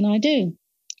what can I do?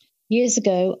 Years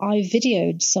ago, I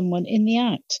videoed someone in the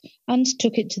act and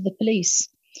took it to the police.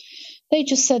 They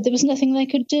just said there was nothing they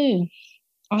could do.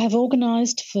 I have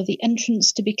organised for the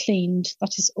entrance to be cleaned.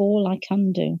 That is all I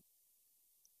can do.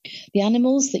 The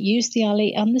animals that use the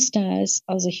alley and the stairs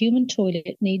as a human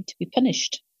toilet need to be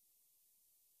punished."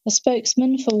 A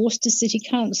spokesman for Worcester City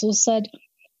Council said,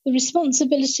 "The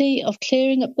responsibility of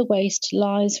clearing up the waste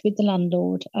lies with the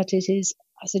landlord,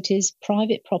 as it is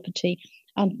private property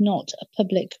and not a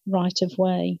public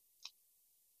right-of-way."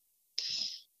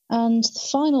 And the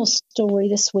final story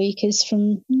this week is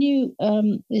from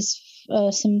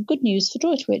some good news for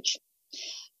Droitwich.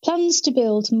 Plans to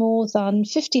build more than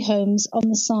 50 homes on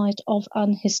the site of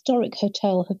an historic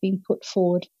hotel have been put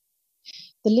forward.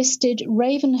 The listed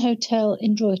Raven Hotel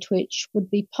in Droitwich would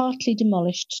be partly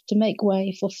demolished to make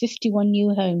way for 51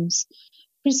 new homes,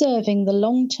 preserving the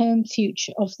long-term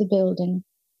future of the building.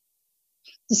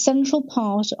 The central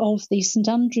part of the St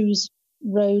Andrews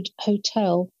Road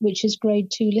Hotel, which is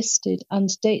Grade 2 listed and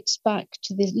dates back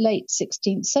to the late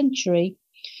 16th century,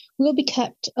 will be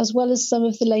kept as well as some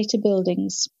of the later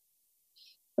buildings.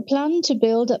 A plan to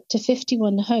build up to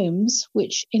 51 homes,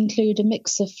 which include a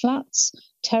mix of flats,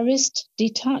 terraced,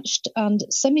 detached and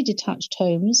semi-detached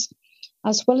homes,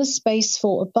 as well as space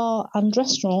for a bar and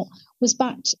restaurant, was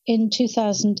backed in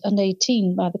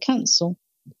 2018 by the council.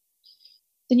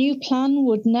 The new plan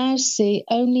would now see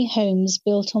only homes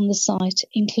built on the site,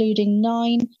 including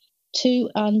 9 2-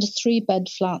 and 3-bed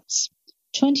flats,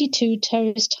 22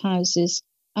 terraced houses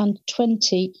and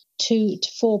 20 2-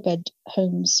 to 4-bed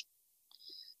homes.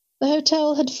 The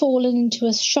hotel had fallen into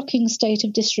a shocking state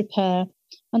of disrepair,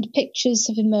 and pictures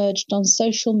have emerged on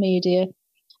social media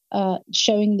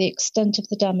showing the extent of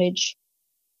the damage.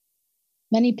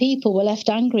 Many people were left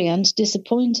angry and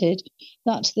disappointed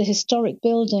that the historic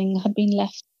building had been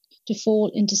left to fall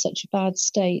into such a bad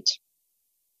state.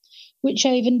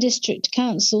 Wychavon District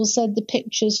Council said the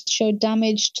pictures showed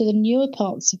damage to the newer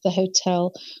parts of the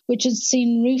hotel, which had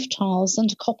seen roof tiles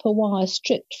and copper wire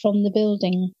stripped from the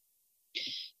building.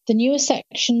 The newer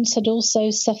sections had also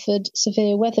suffered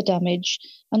severe weather damage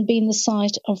and been the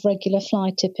site of regular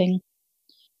fly tipping.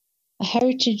 A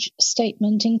heritage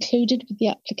statement included with the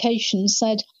application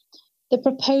said the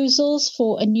proposals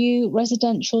for a new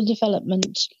residential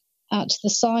development at the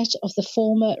site of the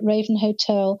former Raven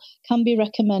Hotel can be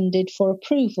recommended for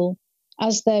approval,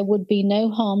 as there would be no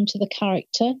harm to the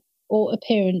character or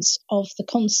appearance of the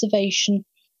conservation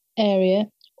area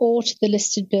or to the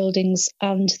listed buildings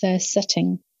and their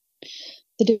setting.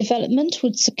 The development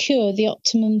would secure the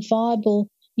optimum viable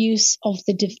use of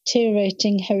the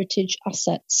deteriorating heritage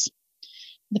assets.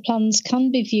 The plans can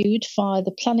be viewed via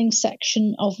the planning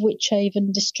section of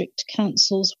Wychavon District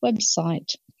Council's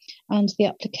website, and the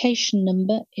application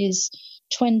number is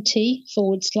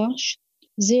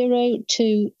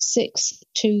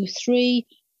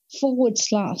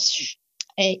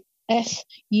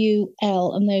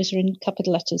 20/02623/FUL, and those are in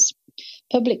capital letters.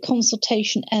 Public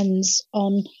consultation ends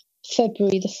on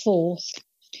February the 4th.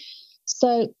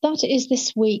 So that is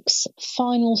this week's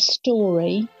final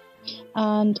story.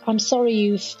 And I'm sorry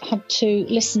you've had to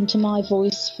listen to my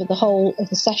voice for the whole of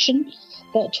the session,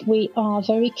 but we are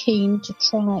very keen to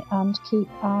try and keep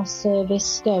our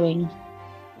service going.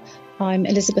 I'm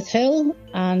Elizabeth Hill,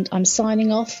 and I'm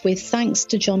signing off with thanks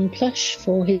to John Plush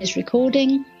for his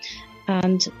recording,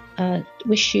 and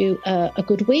wish you a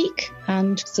good week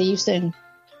and see you soon.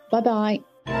 Bye-bye.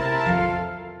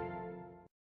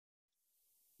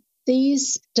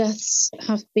 These deaths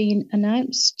have been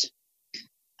announced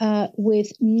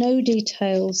with no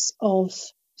details of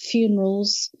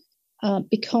funerals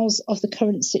because of the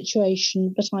current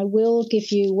situation, but I will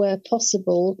give you, where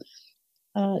possible,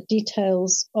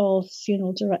 details of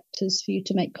funeral directors for you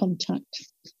to make contact.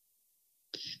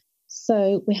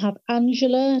 So we have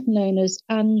Angela, known as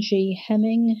Angie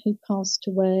Hemming, who passed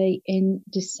away in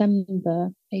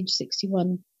December, age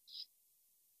 61.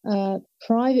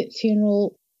 Private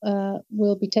funeral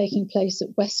will be taking place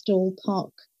at Westall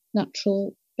Park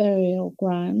Natural Burial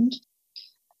Ground.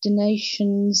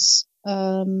 Donations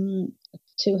to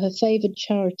her favoured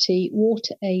charity,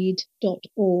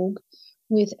 wateraid.org,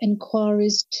 with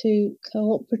enquiries to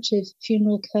Cooperative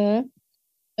Funeral Care,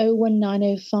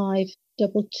 01905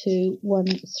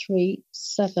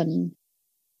 22137.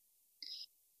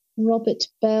 Robert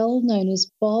Bell, known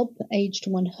as Bob, aged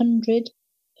 100,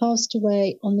 passed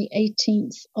away on the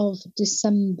 18th of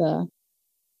December.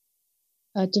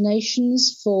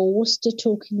 Donations for Worcester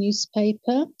Talking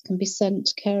Newspaper can be sent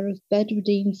to care of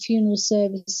Bedwardine Funeral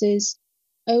Services,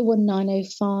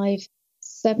 01905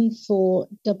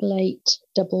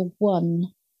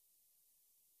 748811.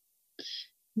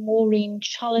 Maureen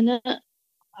Challoner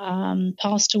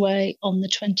passed away on the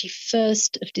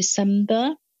 21st of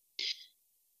December.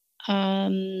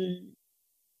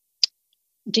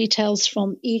 Details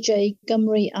from E.J.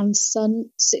 Gumry and Son,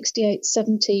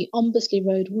 6870 Ombersley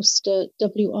Road, Worcester,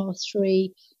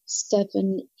 WR3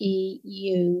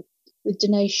 7EU, with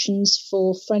donations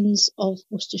for Friends of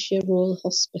Worcestershire Royal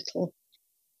Hospital.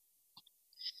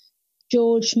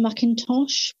 George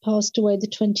McIntosh passed away the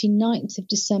 29th of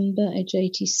December, age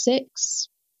 86.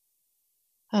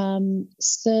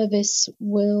 Service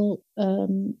will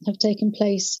have taken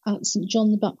place at St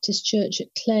John the Baptist Church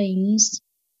at Claines.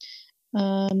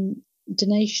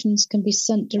 Donations can be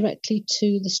sent directly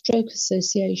to the Stroke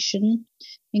Association.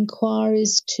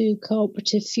 Inquiries to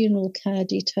Cooperative Funeral Care,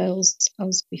 details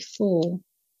as before.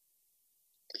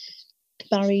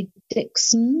 Barry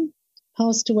Dixon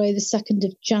passed away the 2nd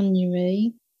of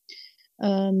January.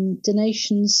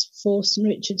 Donations for St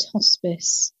Richard's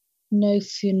Hospice. No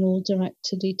funeral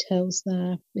director, details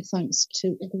there, with thanks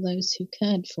to all those who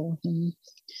cared for him.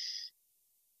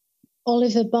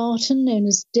 Oliver Barton, known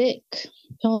as Dick,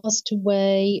 passed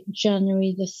away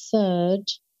January the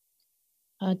 3rd.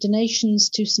 Donations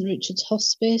to St Richard's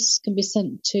Hospice can be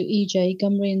sent to E.J.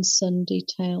 Gumry and Son,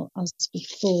 detail as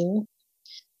before.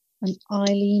 And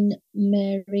Eileen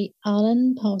Mary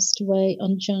Allen passed away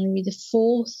on January the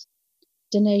 4th.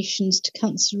 Donations to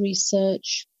Cancer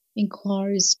Research.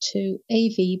 Inquiries to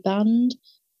AV Band,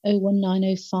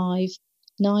 01905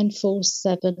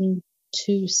 947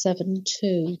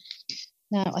 272.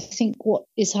 Now, I think what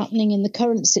is happening in the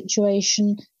current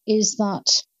situation is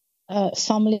that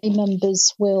family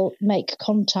members will make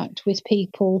contact with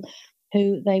people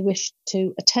who they wish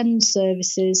to attend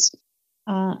services,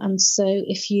 and so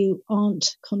if you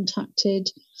aren't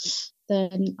contacted,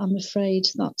 then I'm afraid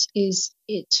that is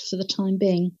it for the time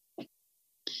being.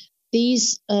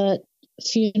 These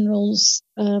funerals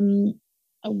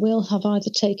will have either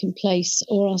taken place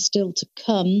or are still to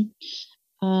come.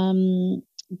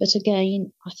 But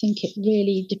again, I think it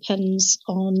really depends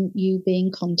on you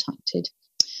being contacted.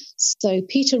 So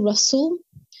Peter Russell,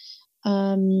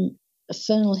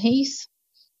 Fernal Heath,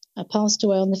 passed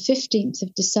away on the 15th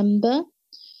of December.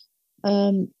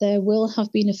 There will have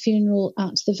been a funeral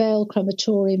at the Vale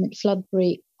Crematorium at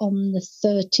Fladbury on the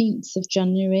 13th of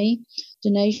January.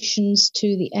 Donations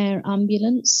to the Air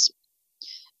Ambulance.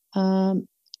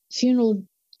 Funeral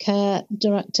care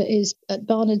director is at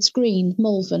Barnard's Green,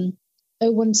 Malvern,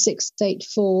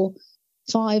 01684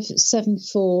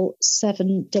 574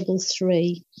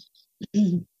 733.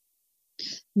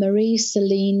 Marie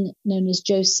Celine, known as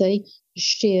Josie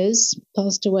Shears,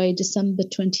 passed away December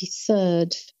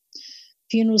 23rd.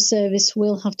 Funeral service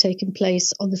will have taken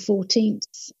place on the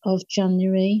 14th of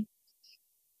January.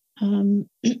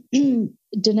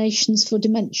 Donations for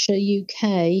Dementia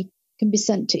UK can be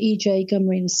sent to E.J.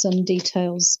 Gumry and Son,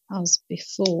 details as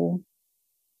before.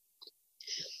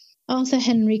 Arthur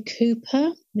Henry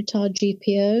Cooper, retired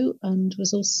GPO and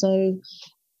was also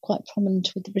quite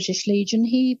prominent with the British Legion.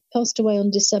 He passed away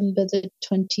on December the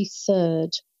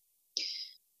 23rd.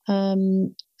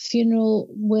 Funeral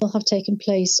will have taken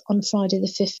place on Friday the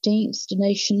 15th.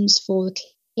 Donations for the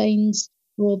Claines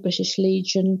Royal British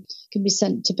Legion can be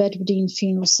sent to Bedwardine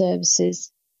Funeral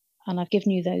Services, and I've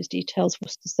given you those details,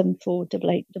 Worcester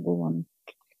 748811.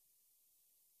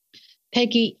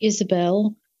 Peggy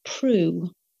Isabel Prue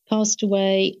passed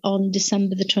away on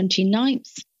December the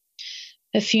 29th.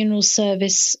 Her funeral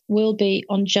service will be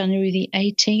on January the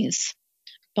 18th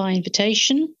by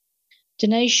invitation.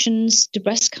 Donations to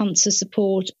breast cancer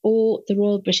support or the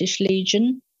Royal British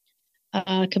Legion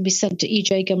can be sent to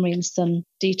E.J. Gumry & Son,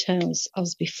 details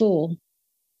as before.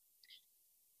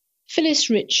 Phyllis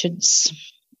Richards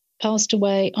passed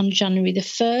away on January the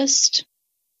 1st,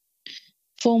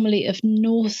 formerly of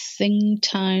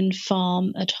Northingtown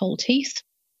Farm at Holt Heath.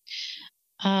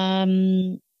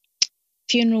 Funeral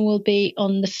will be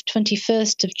on the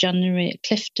 21st of January at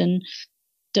Clifton.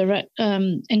 Direct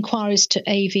inquiries to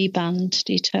AV Band,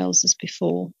 details as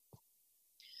before.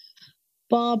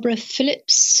 Barbara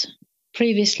Phillips,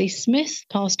 previously Smith,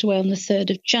 passed away on the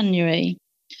 3rd of January.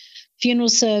 Funeral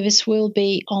service will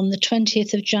be on the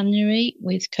 20th of January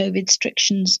with COVID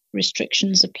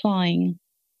restrictions applying.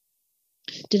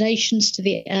 Donations to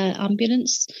the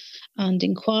ambulance and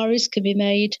inquiries can be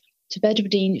made to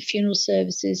Bedwardine Funeral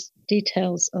Services,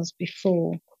 details as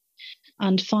before.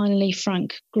 And finally,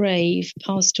 Frank Grave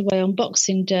passed away on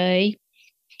Boxing Day.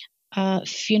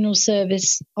 Funeral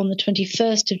service on the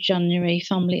 21st of January,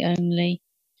 family only,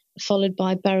 followed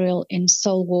by burial in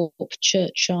Solwarp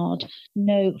Churchyard.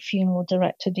 No funeral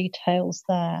director details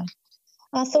there.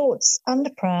 Our thoughts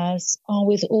and prayers are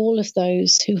with all of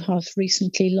those who have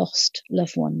recently lost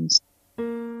loved ones.